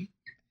going.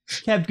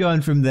 Kept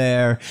going from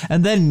there.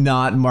 And then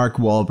not Mark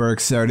Wahlberg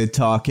started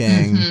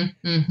talking.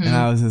 And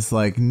I was just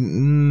like,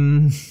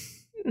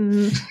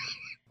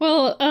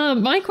 Well,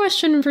 my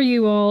question for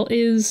you all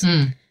is,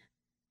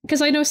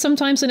 because I know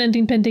sometimes in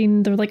ending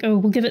pending, they're like, oh,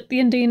 we'll give it the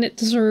ending it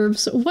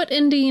deserves. What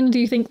ending do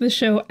you think the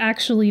show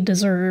actually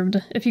deserved?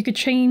 If you could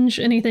change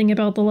anything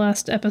about the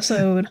last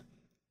episode.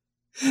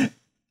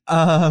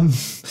 Well,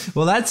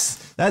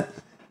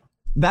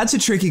 that's a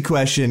tricky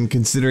question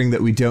considering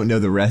that we don't know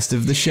the rest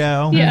of the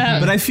show. Yeah.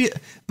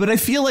 But I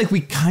feel like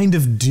we kind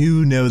of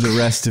do know the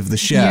rest of the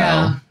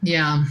show.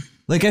 Yeah.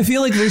 Like, I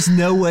feel like there's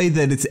no way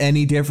that it's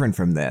any different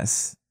from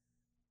this.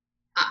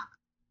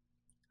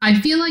 I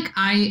feel like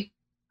I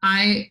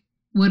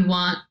would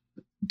want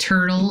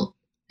Turtle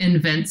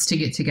and Vince to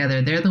get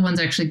together. They're the ones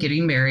actually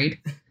getting married.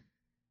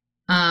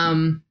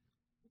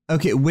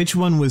 Okay, which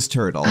one was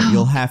Turtle?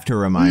 You'll have to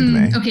remind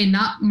me. Okay,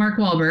 not Mark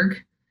Wahlberg.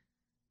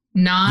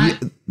 Not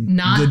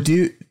the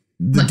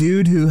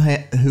dude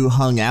who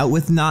hung out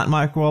with not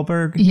Mark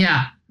Wahlberg.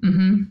 Yeah.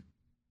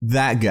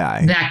 That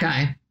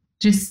guy.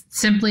 Just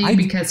simply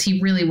because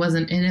he really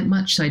wasn't in it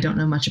much, so I don't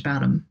know much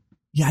about him.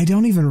 Yeah, I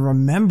don't even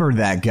remember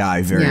that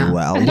guy very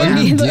well. What did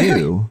he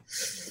do?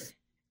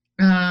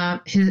 I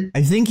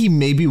think he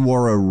maybe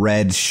wore a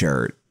red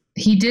shirt.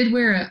 He did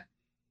wear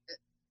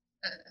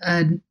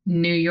a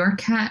New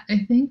York hat,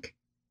 I think.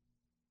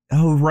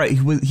 Oh, right.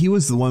 He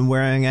was the one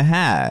wearing a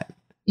hat.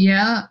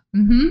 Yeah.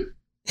 And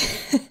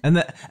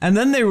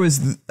then there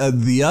was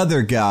the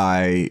other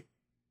guy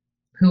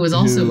who was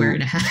also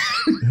wearing a hat.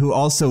 Who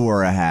also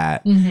wore a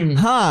hat.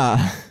 Huh.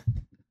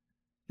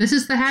 This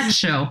is the Hat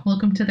Show.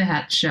 Welcome to the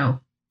Hat Show.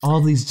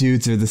 All these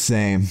dudes are the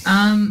same.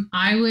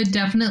 I would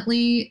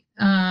definitely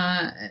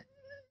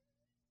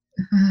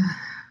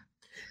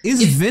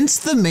Is Vince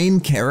the main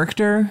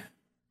character?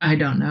 I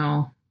don't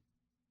know.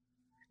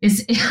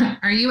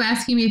 Are you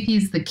asking me if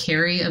he's the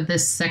Carrie of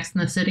this Sex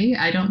and the City?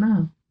 I don't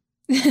know.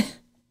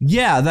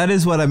 Yeah, that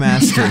is what I'm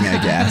asking,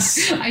 I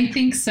guess. I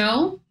think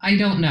so. I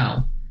don't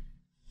know.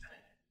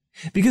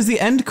 Because the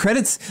end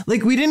credits,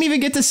 like, we didn't even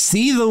get to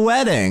see the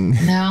wedding.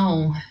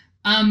 No.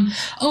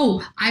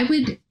 I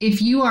would,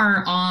 if you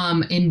are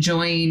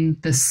enjoying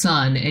the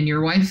sun and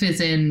your wife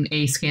is in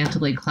a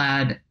scantily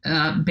clad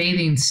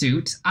bathing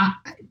suit,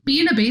 be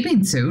in a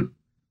bathing suit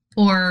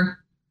or,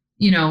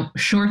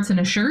 shorts and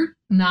a shirt,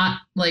 not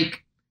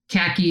like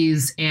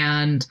khakis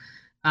and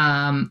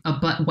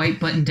white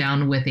button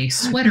down with a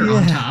sweater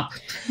on top.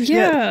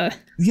 Yeah.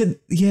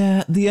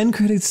 The end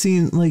credits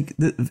scene, like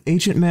the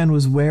Ancient Man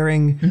was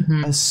wearing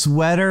a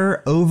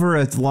sweater over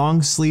a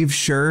long sleeve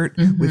shirt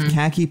with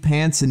khaki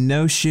pants and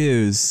no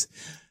shoes.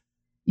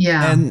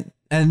 Yeah.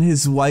 And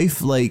his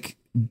wife like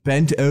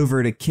bent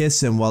over to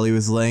kiss him while he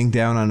was laying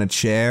down on a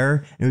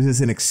chair. It was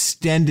just an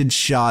extended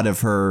shot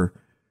of her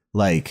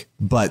like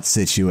butt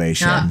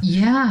situation.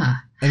 Yeah.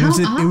 And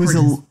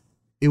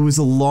it was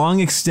a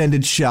long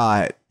extended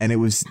shot and it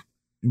was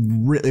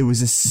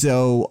just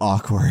so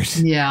awkward.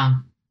 Yeah.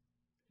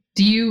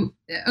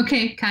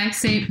 Okay, Kai,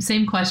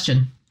 same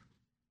question.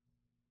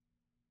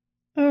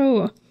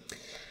 Oh.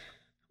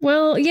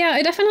 Well, yeah,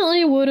 I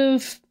definitely would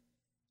have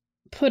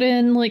put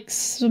in like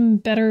some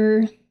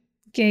better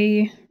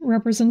gay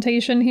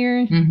representation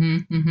here.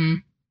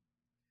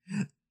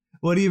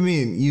 What do you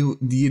mean? You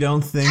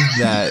don't think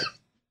that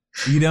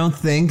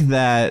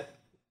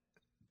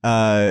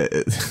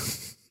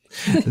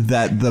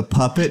that the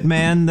puppet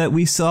man that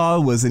we saw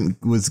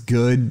was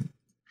good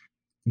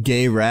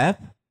gay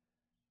rep?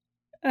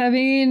 I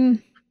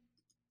mean,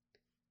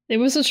 it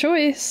was a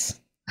choice.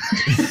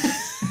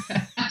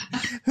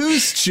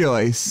 Whose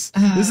choice?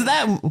 Was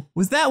that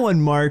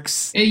one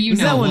Mark's? Was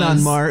that one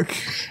on Mark?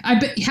 I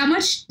bet. How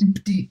much?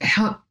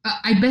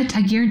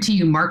 I guarantee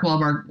you, Mark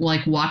Wahlberg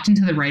like walked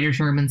into the writers'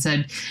 room and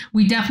said,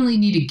 "We definitely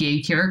need a gay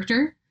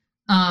character."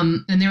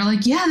 And they were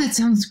like, "Yeah, that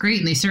sounds great."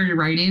 And they started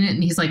writing it,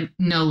 and he's like,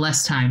 "No,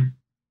 less time.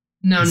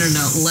 No,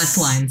 less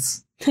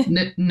lines.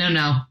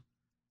 No."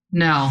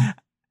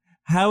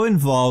 How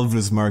involved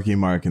was Marky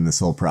Mark in this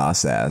whole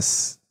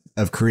process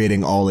of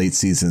creating all 8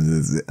 seasons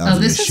of this show?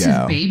 This is his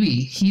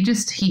baby.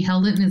 He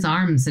held it in his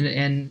arms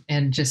and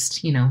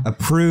just,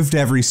 approved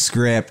every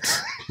script,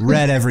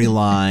 read every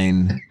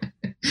line,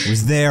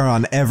 was there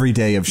on every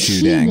day of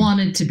shooting. He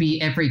wanted to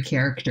be every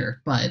character,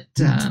 but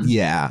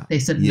they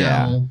said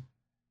no.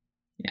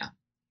 Yeah.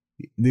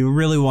 They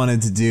really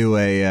wanted to do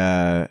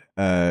a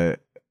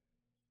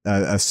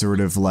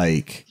sort of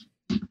like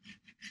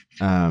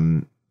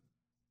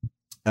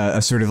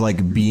a sort of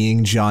like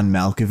being John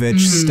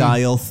Malkovich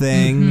style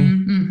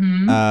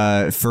thing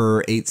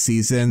for 8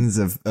 seasons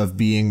of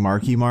being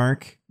Marky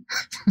Mark.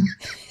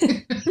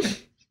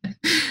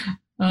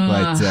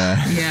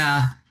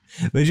 Yeah.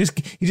 But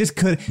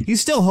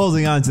he's still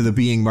holding on to the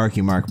being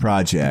Marky Mark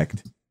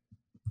project.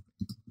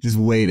 Just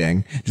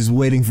waiting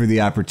for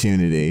the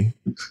opportunity.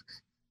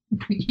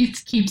 He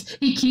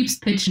keeps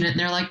pitching it and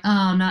they're like,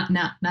 "Oh, not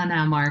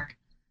now, Mark.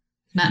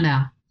 Not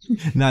now."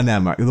 Not now,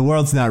 Mark. The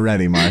world's not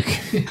ready, Mark.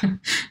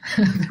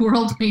 The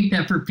world may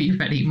never be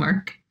ready,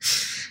 Mark.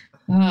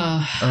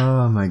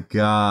 Oh my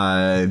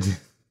god.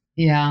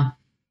 Yeah.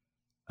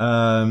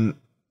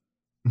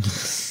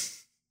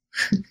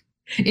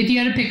 If you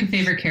had to pick a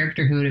favorite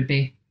character, who would it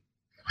be?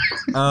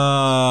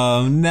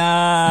 Oh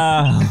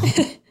no.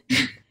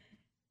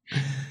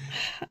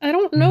 I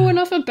don't know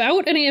enough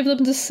about any of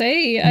them to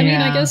say. I mean,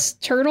 I guess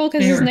Turtle,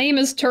 because his name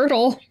is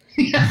Turtle.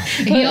 Yeah.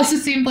 He also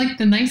seemed like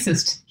the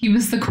nicest. He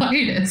was the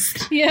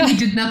quietest. Yeah. He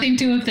did nothing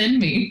to offend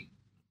me.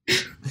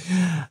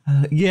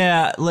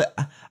 Yeah,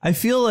 I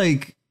feel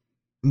like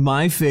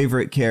my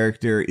favorite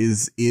character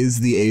is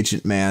the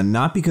Agent Man,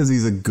 not because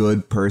he's a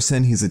good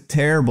person. He's a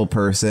terrible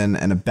person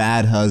and a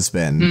bad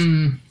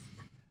husband.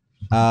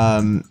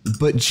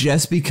 But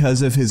just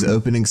because of his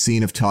opening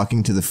scene of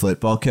talking to the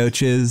football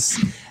coaches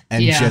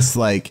and just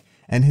like,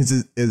 and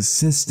his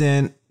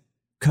assistant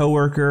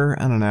coworker,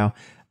 I don't know,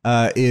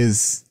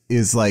 is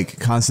like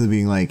constantly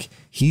being like,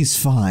 he's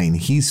fine.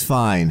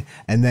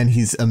 And then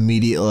he's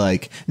immediately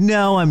like,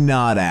 no, I'm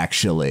not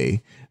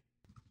actually.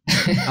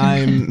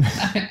 I'm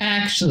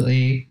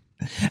actually,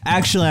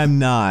 I'm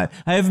not.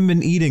 I haven't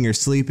been eating or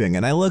sleeping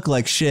and I look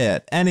like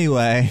shit.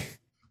 Anyway.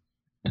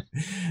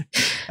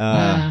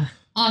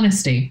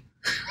 Honesty.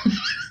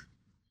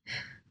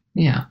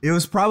 Yeah. It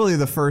was probably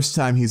the first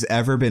time he's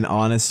ever been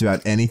honest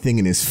about anything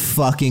in his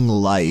fucking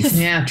life.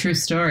 Yeah, true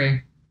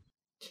story.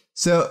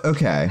 So,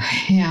 okay.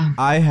 Yeah.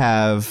 I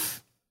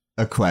have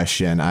a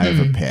question. I have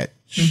a pitch.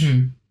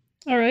 Mm-hmm.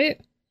 All right.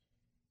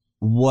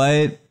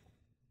 What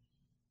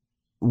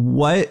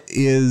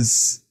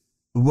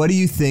do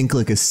you think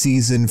like a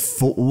season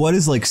 4, what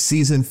is like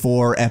season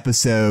 4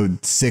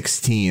 episode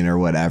 16 or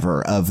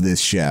whatever of this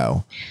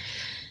show?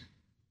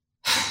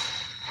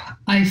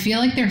 I feel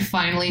like they're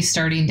finally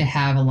starting to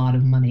have a lot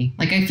of money.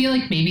 Like, I feel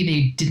like maybe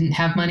they didn't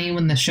have money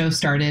when the show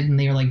started and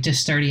they were like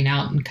just starting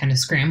out and kind of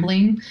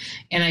scrambling.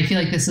 And I feel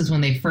like this is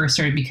when they first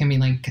started becoming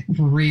like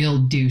real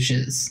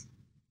douches.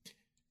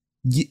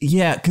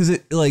 Yeah, because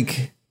it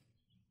like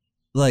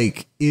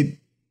it.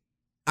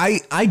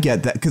 I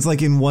get that because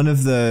like in one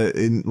of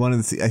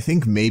the I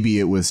think maybe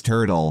it was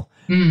Turtle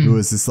who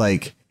was just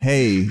like,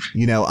 hey,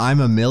 you know, I'm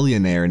a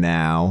millionaire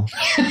now.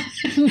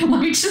 Let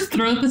me just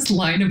throw this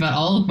line about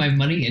all of my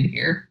money in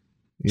here.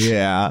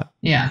 Yeah.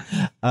 Yeah.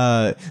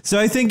 So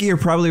I think you're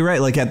probably right.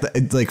 Like at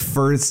the like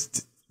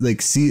first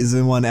like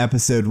season 1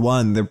 episode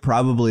 1, they're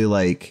probably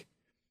like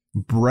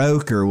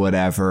broke or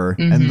whatever,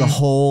 and the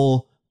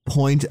whole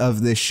point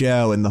of the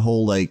show and the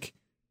whole like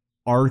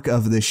arc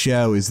of the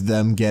show is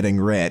them getting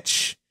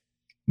rich.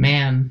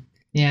 Man,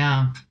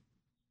 yeah.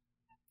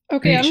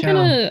 Okay,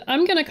 Great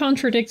I'm gonna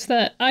contradict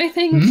that. I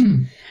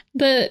think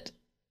that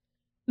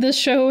this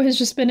show has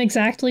just been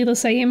exactly the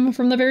same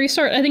from the very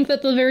start. I think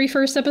that the very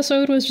first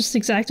episode was just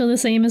exactly the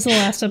same as the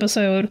last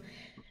episode.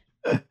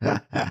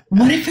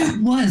 What if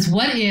it was?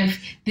 What if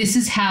this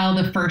is how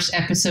the first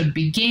episode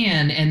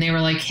began and they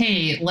were like,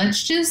 hey,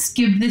 let's just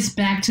give this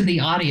back to the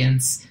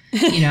audience,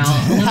 you know,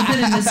 a little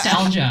bit of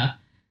nostalgia.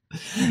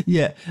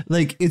 Yeah,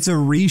 like it's a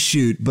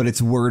reshoot, but it's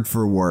word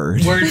for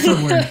word. Word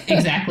for word,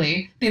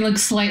 exactly. They look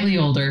slightly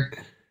older.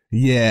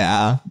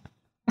 Yeah.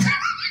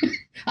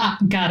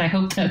 God, I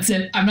hope that's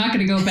it. I'm not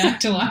going to go back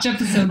to watch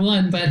episode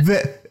 1, but...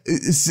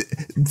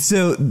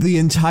 So the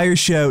entire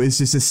show is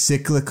just a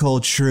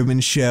cyclical Truman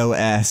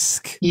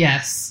Show-esque.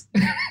 Yes.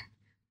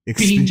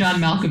 Being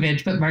John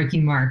Malkovich, but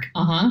marking Mark.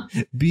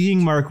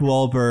 Being Mark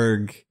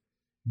Wahlberg,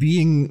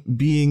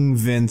 being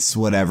Vince,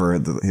 whatever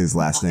his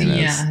last name is.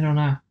 Yeah, I don't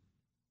know.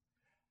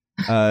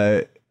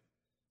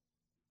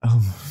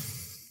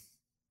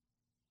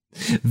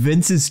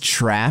 Vince is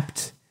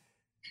trapped.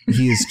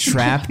 He is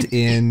trapped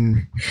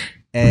in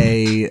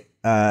a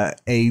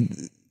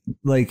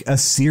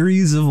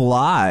series of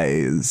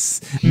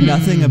lies.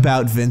 Nothing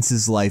about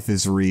Vince's life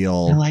is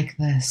real. I like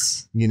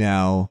this. You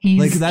know,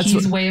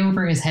 he's way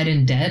over his head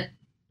in debt.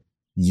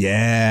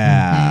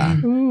 Yeah.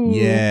 Ooh.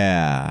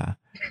 Yeah.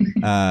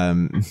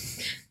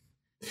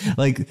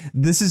 Like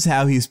this is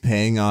how he's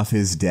paying off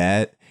his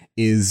debt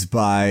is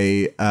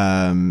by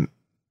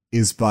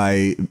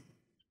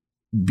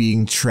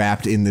being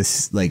trapped in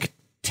this like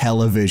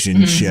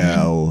television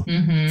show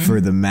for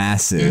the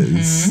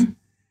masses.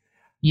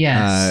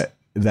 Yes.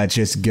 That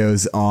just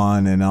goes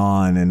on and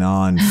on and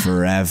on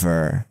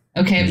forever.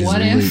 Okay,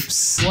 what if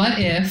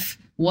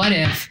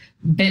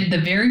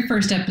the very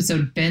first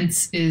episode,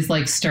 Vince is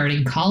like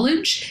starting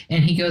college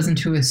and he goes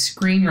into a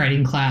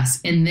screenwriting class,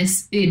 and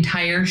this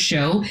entire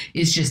show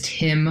is just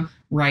him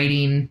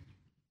writing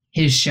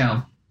his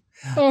show.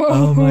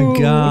 Oh my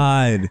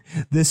God.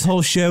 This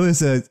whole show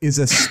is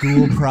a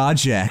school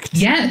project.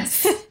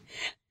 Yes.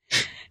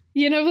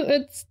 You know,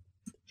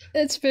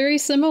 it's very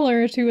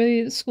similar to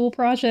a school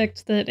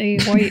project that a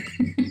white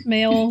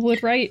male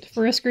would write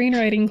for a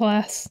screenwriting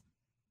class.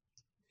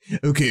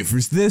 Okay, for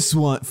this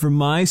one, for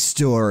my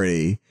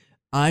story,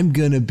 I'm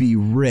gonna be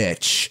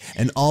rich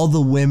and all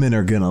the women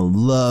are gonna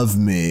love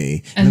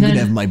me. And I'm then- gonna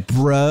have my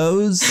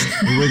bros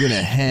and we're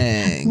gonna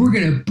hang. We're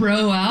gonna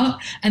bro out,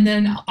 and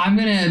then I'm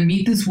gonna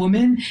meet this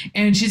woman,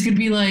 and she's gonna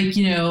be like,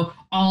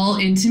 all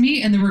into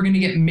me, and then we're gonna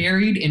get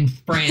married in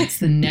France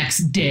the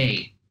next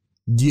day.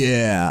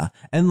 Yeah.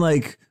 And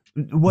like,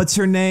 what's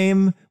her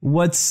name?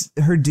 What's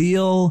her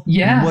deal?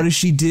 Yeah. What does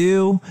she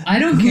do? I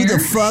don't Who care.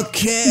 the fuck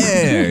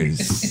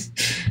cares?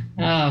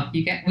 Oh,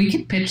 we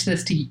could pitch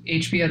this to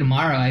HBO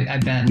tomorrow. I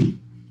bet.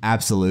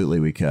 Absolutely,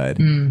 we could.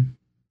 Mm.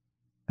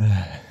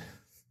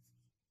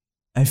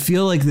 I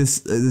feel like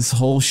this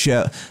whole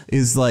show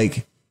is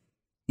like,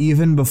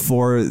 even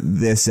before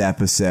this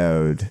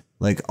episode,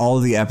 like all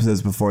of the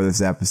episodes before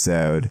this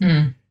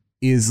episode,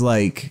 is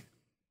like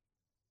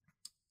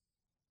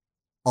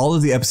all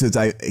of the episodes.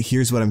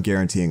 Here's what I'm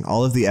guaranteeing: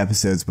 all of the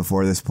episodes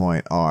before this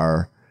point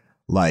are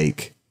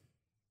like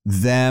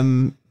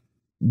them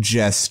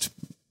just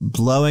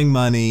blowing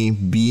money,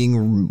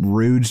 being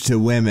rude to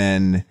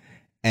women,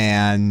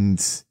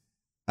 and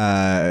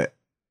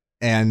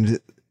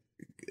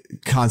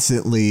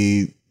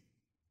constantly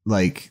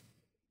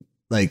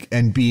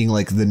and being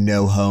like the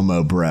no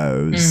homo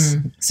bros.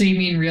 So you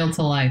mean real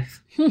to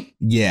life?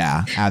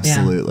 Yeah,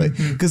 absolutely.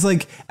 Yeah. Because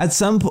like at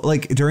some point,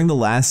 like during the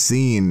last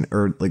scene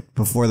or like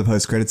before the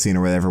post credit scene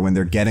or whatever, when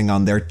they're getting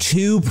on their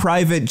 2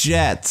 private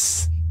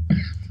jets,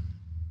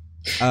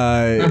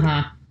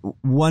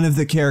 one of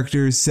the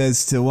characters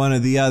says to one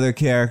of the other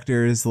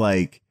characters,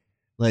 like,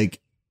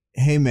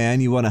 hey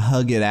man, you want to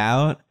hug it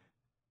out?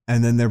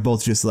 And then they're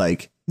both just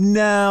like,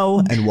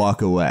 no, and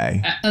walk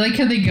away. I like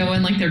how they go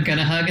in like they're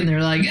gonna hug, and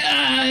they're like,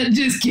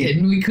 just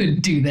kidding, we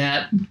couldn't do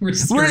that. We're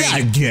straight. We're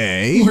not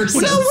gay. We're so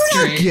we're not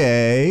straight.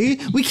 gay.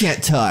 We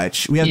can't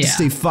touch. We have to Yeah.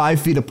 stay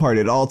 5 feet apart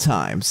at all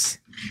times.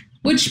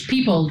 Which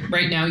people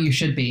right now you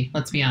should be.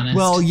 Let's be honest.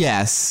 Well,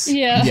 yes.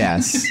 Yeah.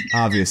 Yes,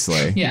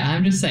 obviously. yeah,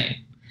 I'm just saying.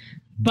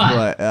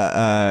 But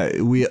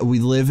we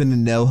live in a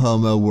no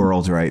homo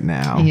world right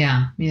now.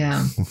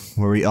 yeah.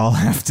 Where we all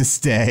have to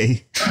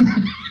stay.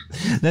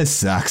 That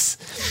sucks.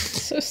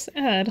 So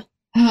sad.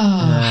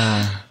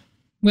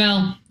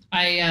 Well,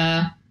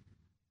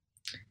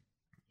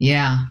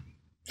 yeah.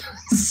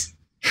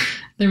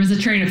 There was a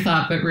train of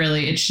thought, but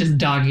really it's just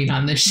dogging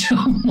on this show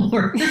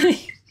more.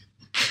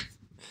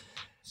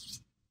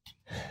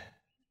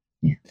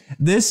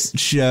 This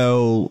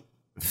show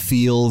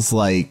feels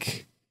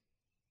like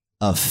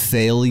a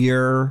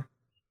failure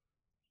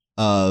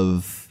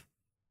of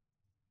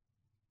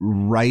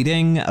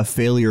writing, a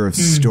failure of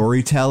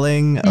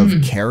storytelling,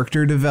 of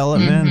character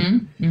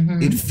development.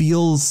 It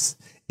feels,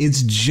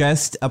 it's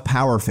just a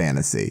power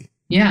fantasy.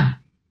 Yeah.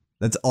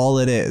 That's all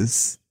it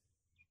is.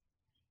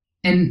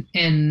 And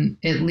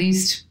at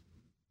least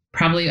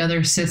probably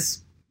other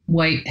cis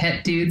white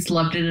het dudes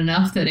loved it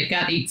enough that it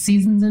got 8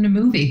 seasons in a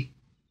movie.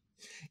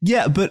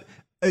 Yeah, but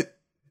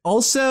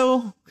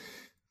also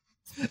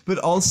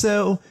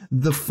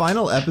the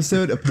final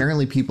episode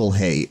apparently people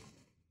hate.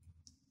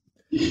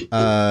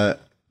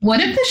 What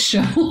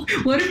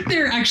if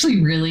they're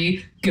actually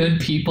really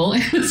good people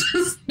and this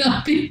is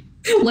nothing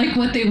like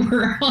what they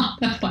were on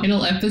the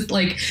final episode?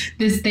 Like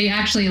this, they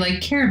actually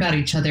like care about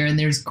each other, and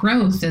there's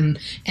growth, and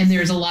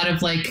there's a lot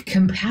of like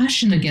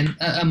compassion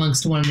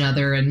amongst one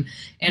another, and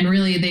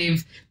really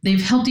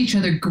they've helped each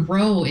other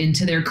grow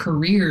into their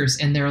careers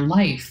and their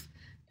life,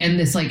 and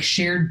this like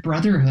shared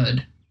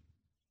brotherhood.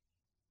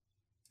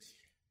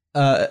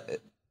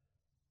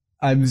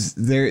 I'm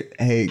there.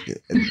 Hey,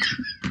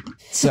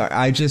 sorry.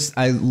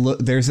 I look.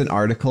 There's an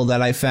article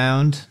that I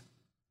found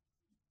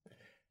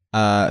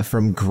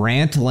from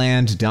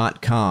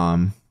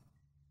Grantland.com.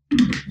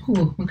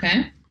 Ooh,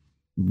 okay.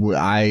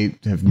 I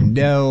have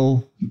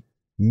no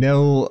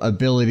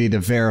ability to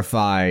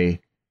verify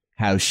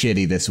how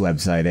shitty this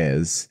website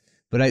is,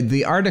 but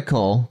the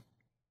article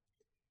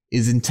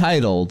is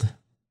entitled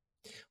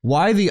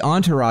 "Why the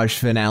Entourage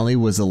Finale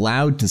Was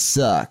Allowed to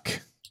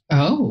Suck."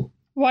 Oh.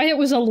 Why it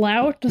was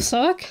allowed to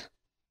suck?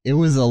 It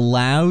was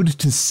allowed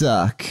to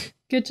suck.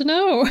 Good to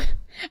know.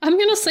 I'm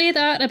gonna say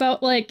that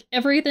about like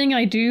everything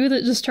I do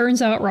that just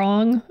turns out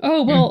wrong.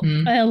 Oh well,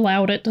 I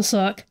allowed it to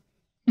suck.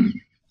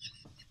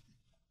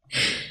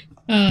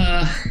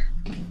 I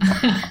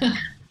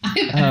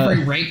have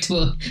every right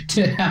to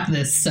have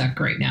this suck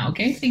right now.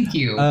 Okay, thank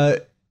you.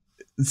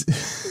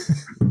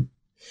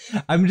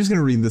 I'm just going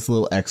to read this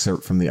little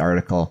excerpt from the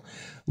article.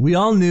 We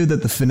all knew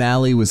that the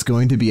finale was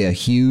going to be a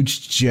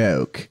huge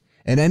joke,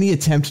 and any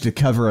attempt to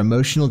cover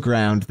emotional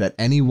ground that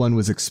anyone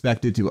was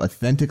expected to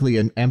authentically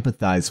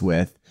empathize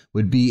with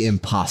would be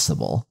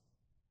impossible.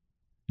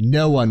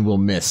 No one will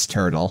miss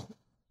Turtle.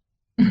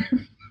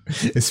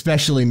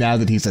 Especially now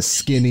that he's a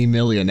skinny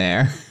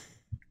millionaire.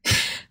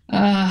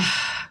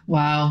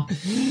 Wow.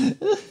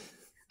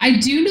 I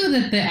do know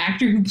that the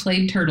actor who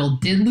played Turtle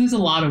did lose a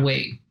lot of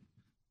weight.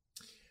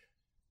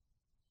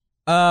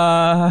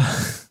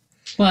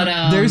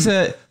 But there's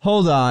a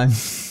hold on.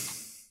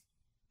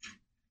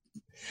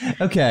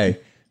 Okay.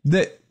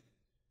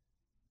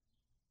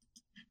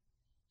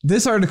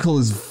 This article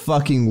is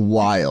fucking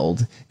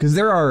wild because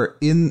there are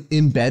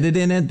embedded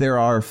in it. There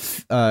are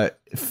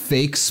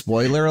fake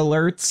spoiler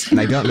alerts, and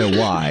I don't know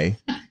why.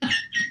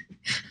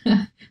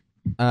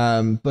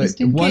 But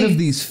one of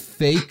these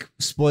fake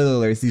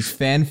spoiler alerts, these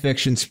fan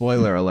fiction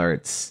spoiler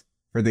alerts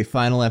for the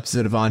final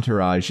episode of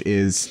Entourage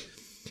is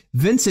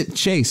Vincent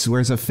Chase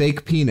wears a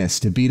fake penis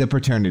to beat a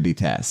paternity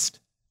test.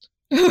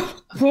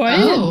 What?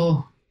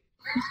 Oh.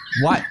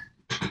 Why?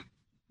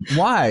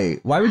 Why?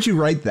 Why would you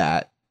write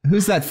that?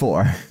 Who's that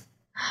for?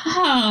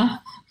 Huh.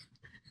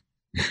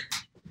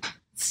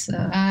 So,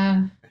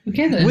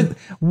 okay then.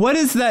 What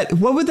is that?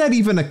 What would that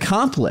even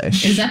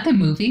accomplish? Is that the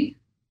movie?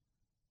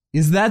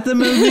 Is that the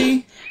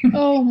movie?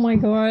 Oh my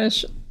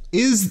gosh.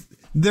 Is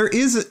there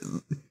is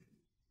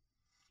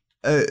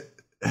a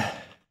I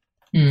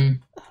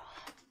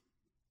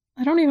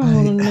don't even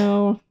want to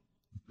know.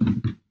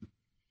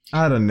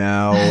 I don't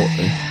know.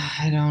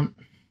 I don't.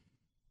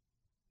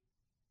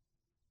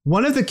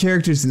 One of the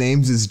characters'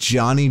 names is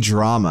Johnny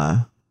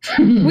Drama.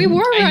 We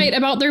were right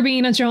about there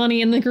being a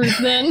Johnny in the group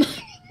then.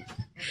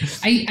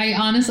 I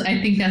honestly, I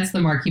think that's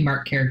the Marky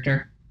Mark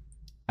character.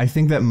 I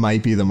think that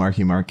might be the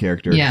Marky Mark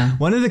character. Yeah.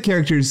 One of the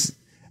characters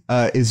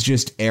is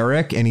just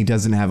Eric, and he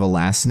doesn't have a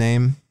last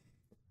name.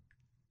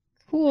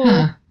 Cool.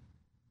 Huh.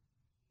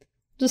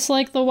 Just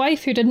like the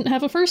wife who didn't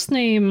have a first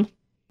name.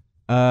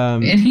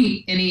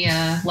 Any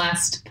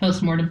last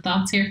postmortem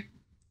thoughts here?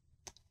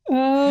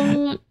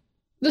 The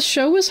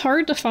show is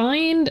hard to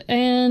find,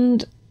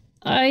 and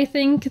I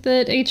think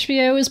that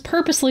HBO is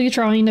purposely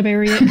trying to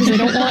bury it because they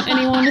don't want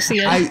anyone to see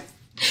it.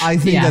 I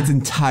think Yeah. that's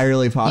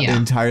entirely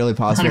entirely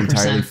possible, 100%.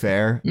 entirely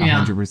fair,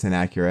 Yeah. 100%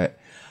 accurate.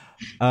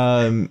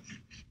 I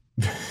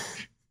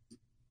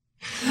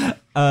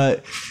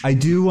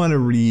do want to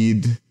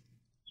read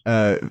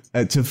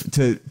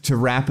to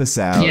wrap us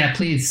out. Yeah,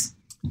 please.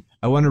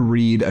 I want to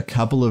read a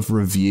couple of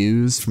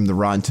reviews from the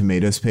Rotten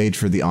Tomatoes page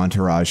for the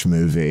Entourage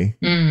movie.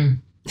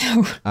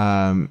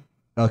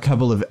 A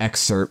couple of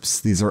excerpts.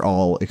 These are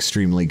all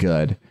extremely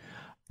good.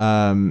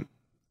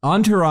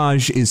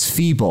 Entourage is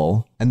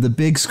feeble, and the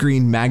big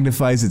screen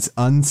magnifies its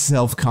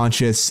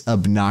unself-conscious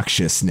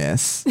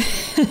obnoxiousness.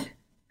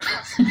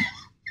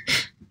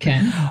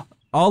 Okay.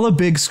 All a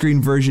big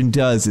screen version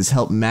does is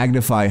help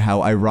magnify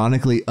how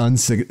ironically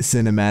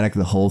uncinematic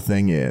the whole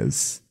thing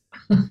is.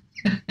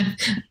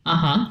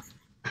 Uh-huh.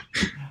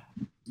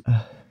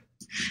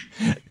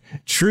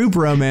 True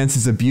bromance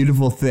is a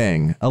beautiful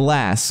thing.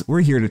 Alas,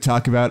 we're here to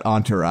talk about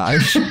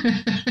Entourage.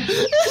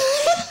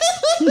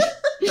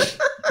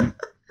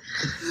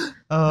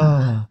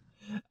 Oh,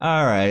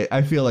 all right.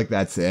 I feel like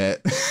that's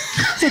it.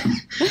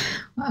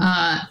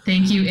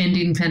 Thank you,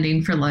 Ending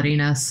Pending, for letting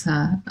us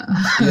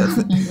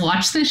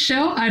watch this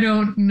show. I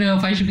don't know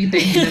if I should be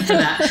thanking them for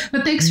that,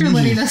 but thanks for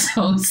letting us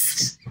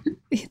host.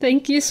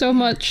 Thank you so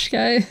much,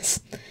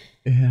 guys.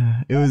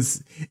 Yeah, it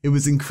was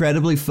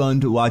incredibly fun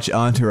to watch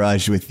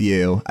Entourage with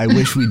you. I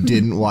wish we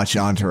didn't watch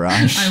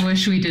Entourage. I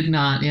wish we did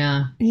not,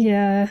 yeah.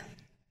 Yeah.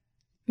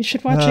 We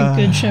should watch a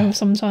good show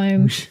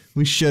sometime.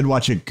 We should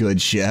watch a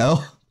good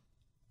show.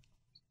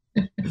 Hey,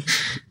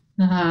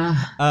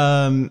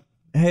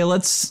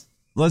 let's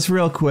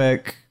real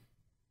quick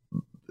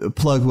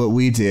plug what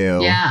we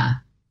do. Yeah.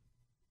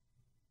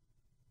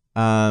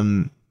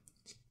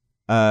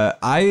 We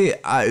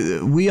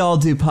all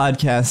do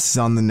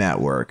podcasts on the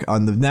network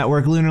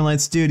Lunar Light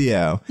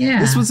Studio.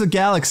 Yeah. This was a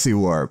Galaxy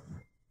Warp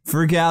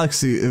for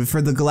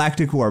the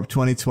Galactic Warp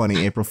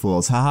 2020 April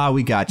Fools. Haha,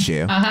 we got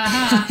you.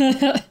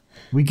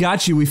 We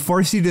got you. We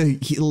forced you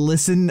to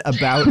listen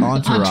about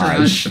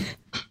Entourage.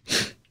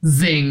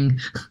 Zing.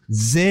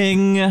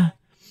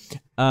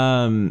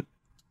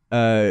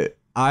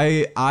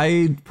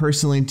 I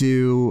personally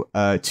do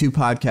 2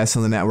 podcasts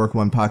on the network,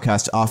 1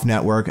 podcast off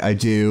network. I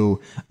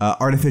do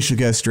Artificial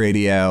Ghost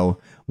Radio,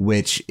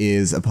 which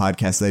is a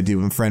podcast that I do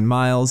with my friend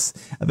Miles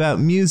about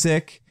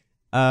music,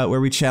 where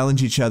we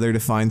challenge each other to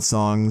find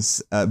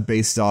songs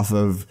based off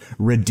of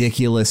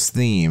ridiculous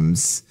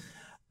themes.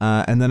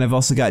 And then I've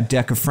also got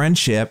Deck of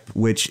Friendship,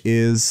 which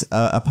is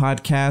a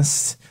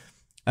podcast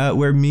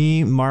where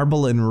me,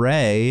 Marble, and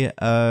Ray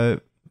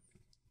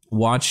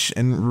watch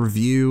and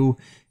review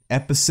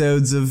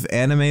episodes of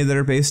anime that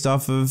are based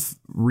off of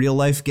real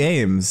life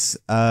games,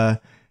 and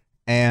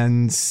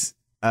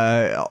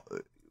go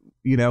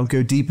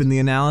deep in the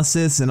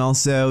analysis and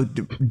also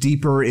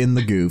deeper in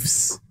the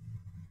goofs.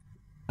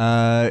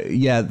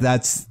 Yeah,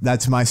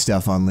 that's my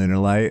stuff on Lunar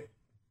Light.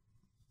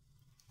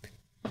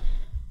 All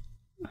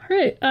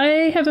right,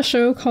 I have a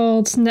show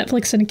called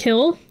Netflix and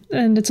Kill,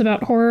 and it's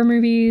about horror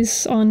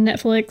movies on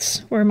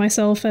Netflix, where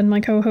myself and my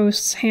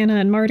co-hosts Hannah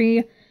and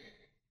Marty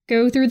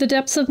go through the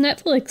depths of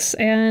Netflix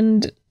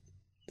and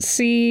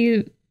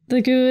see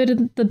the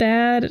good, the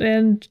bad,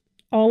 and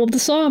all of the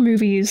Saw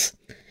movies.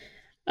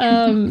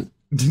 We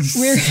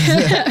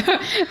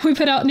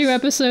put out new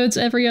episodes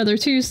every other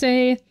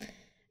Tuesday.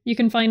 You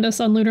can find us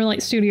on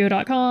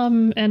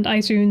lunarlightstudio.com and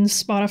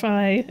iTunes,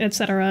 Spotify,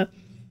 etc.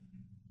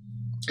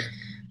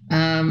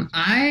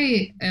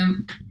 I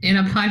am in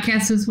a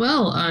podcast as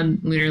well on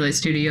Lunar Light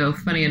Studio,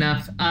 funny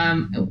enough,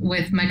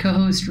 with my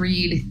co-host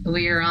Reed.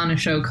 We are on a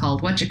show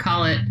called What You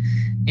Call It,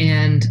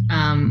 and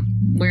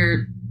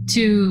we're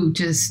two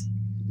just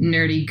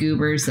nerdy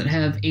goobers that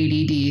have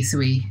ADD, so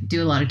we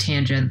do a lot of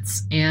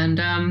tangents,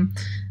 and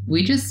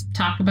we just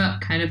talk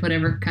about kind of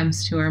whatever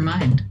comes to our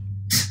mind.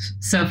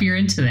 So if you're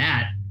into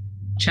that,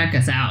 check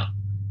us out.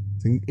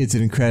 It's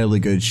an incredibly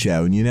good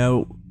show. And you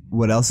know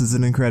what else is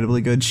an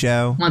incredibly good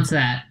show? What's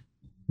that?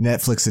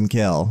 Netflix and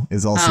Kill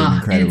is also an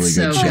incredibly it's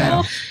good so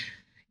show. good.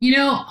 You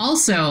know,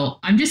 also,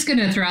 I'm just going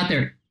to throw out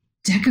there,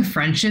 Deck of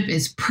Friendship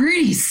is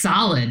pretty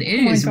solid.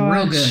 It is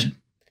real good.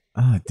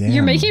 Oh, damn.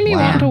 You're making me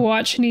want to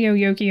watch Neo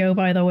Yokio,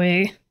 by the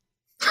way.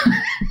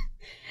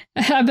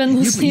 I've been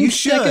listening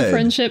to Deck of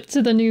Friendship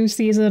to the new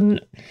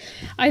season.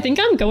 I think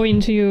I'm going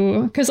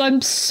to, because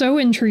I'm so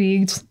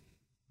intrigued.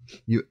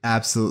 You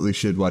absolutely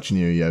should watch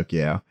Neo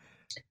Yokio.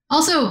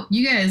 Also,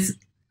 you guys,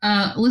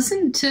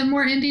 listen to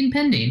more Ending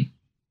Pending.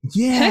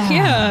 Yeah. Heck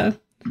yeah.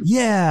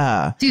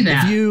 Yeah. Do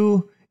that.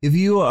 If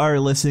you are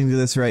listening to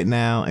this right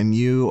now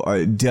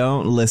and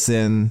don't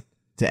listen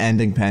to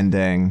Ending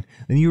Pending,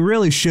 then you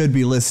really should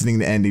be listening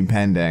to Ending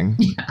Pending.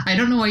 Yeah, I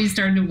don't know why you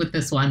started with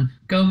this one.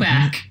 Go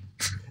back.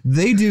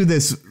 They do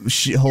this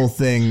whole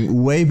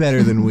thing way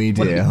better than we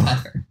do.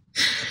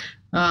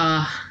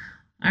 All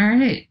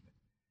right.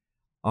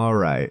 All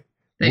right.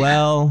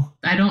 Well,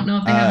 I don't know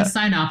if they have a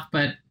sign off,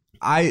 but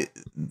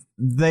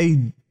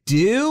they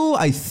do,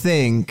 I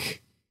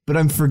think, but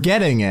I'm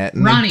forgetting it,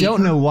 and Ronnie, I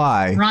don't know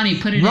why. Ronnie,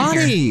 put it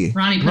in here.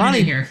 Ronnie, put it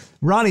in here.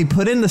 Ronnie,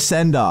 put in the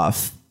send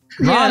off.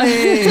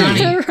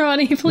 Yeah.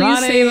 Ronnie, please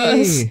save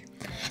us.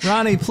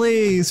 Ronnie,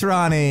 please,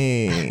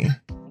 Ronnie.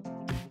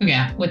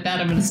 Yeah, with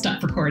that, I'm going to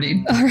stop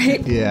recording. All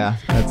right. Yeah,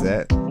 that's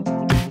it.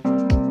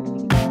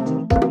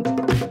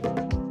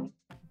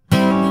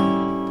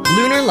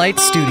 Lunar Light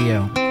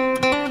Studio.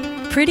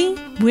 Pretty,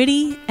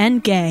 witty,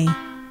 and gay.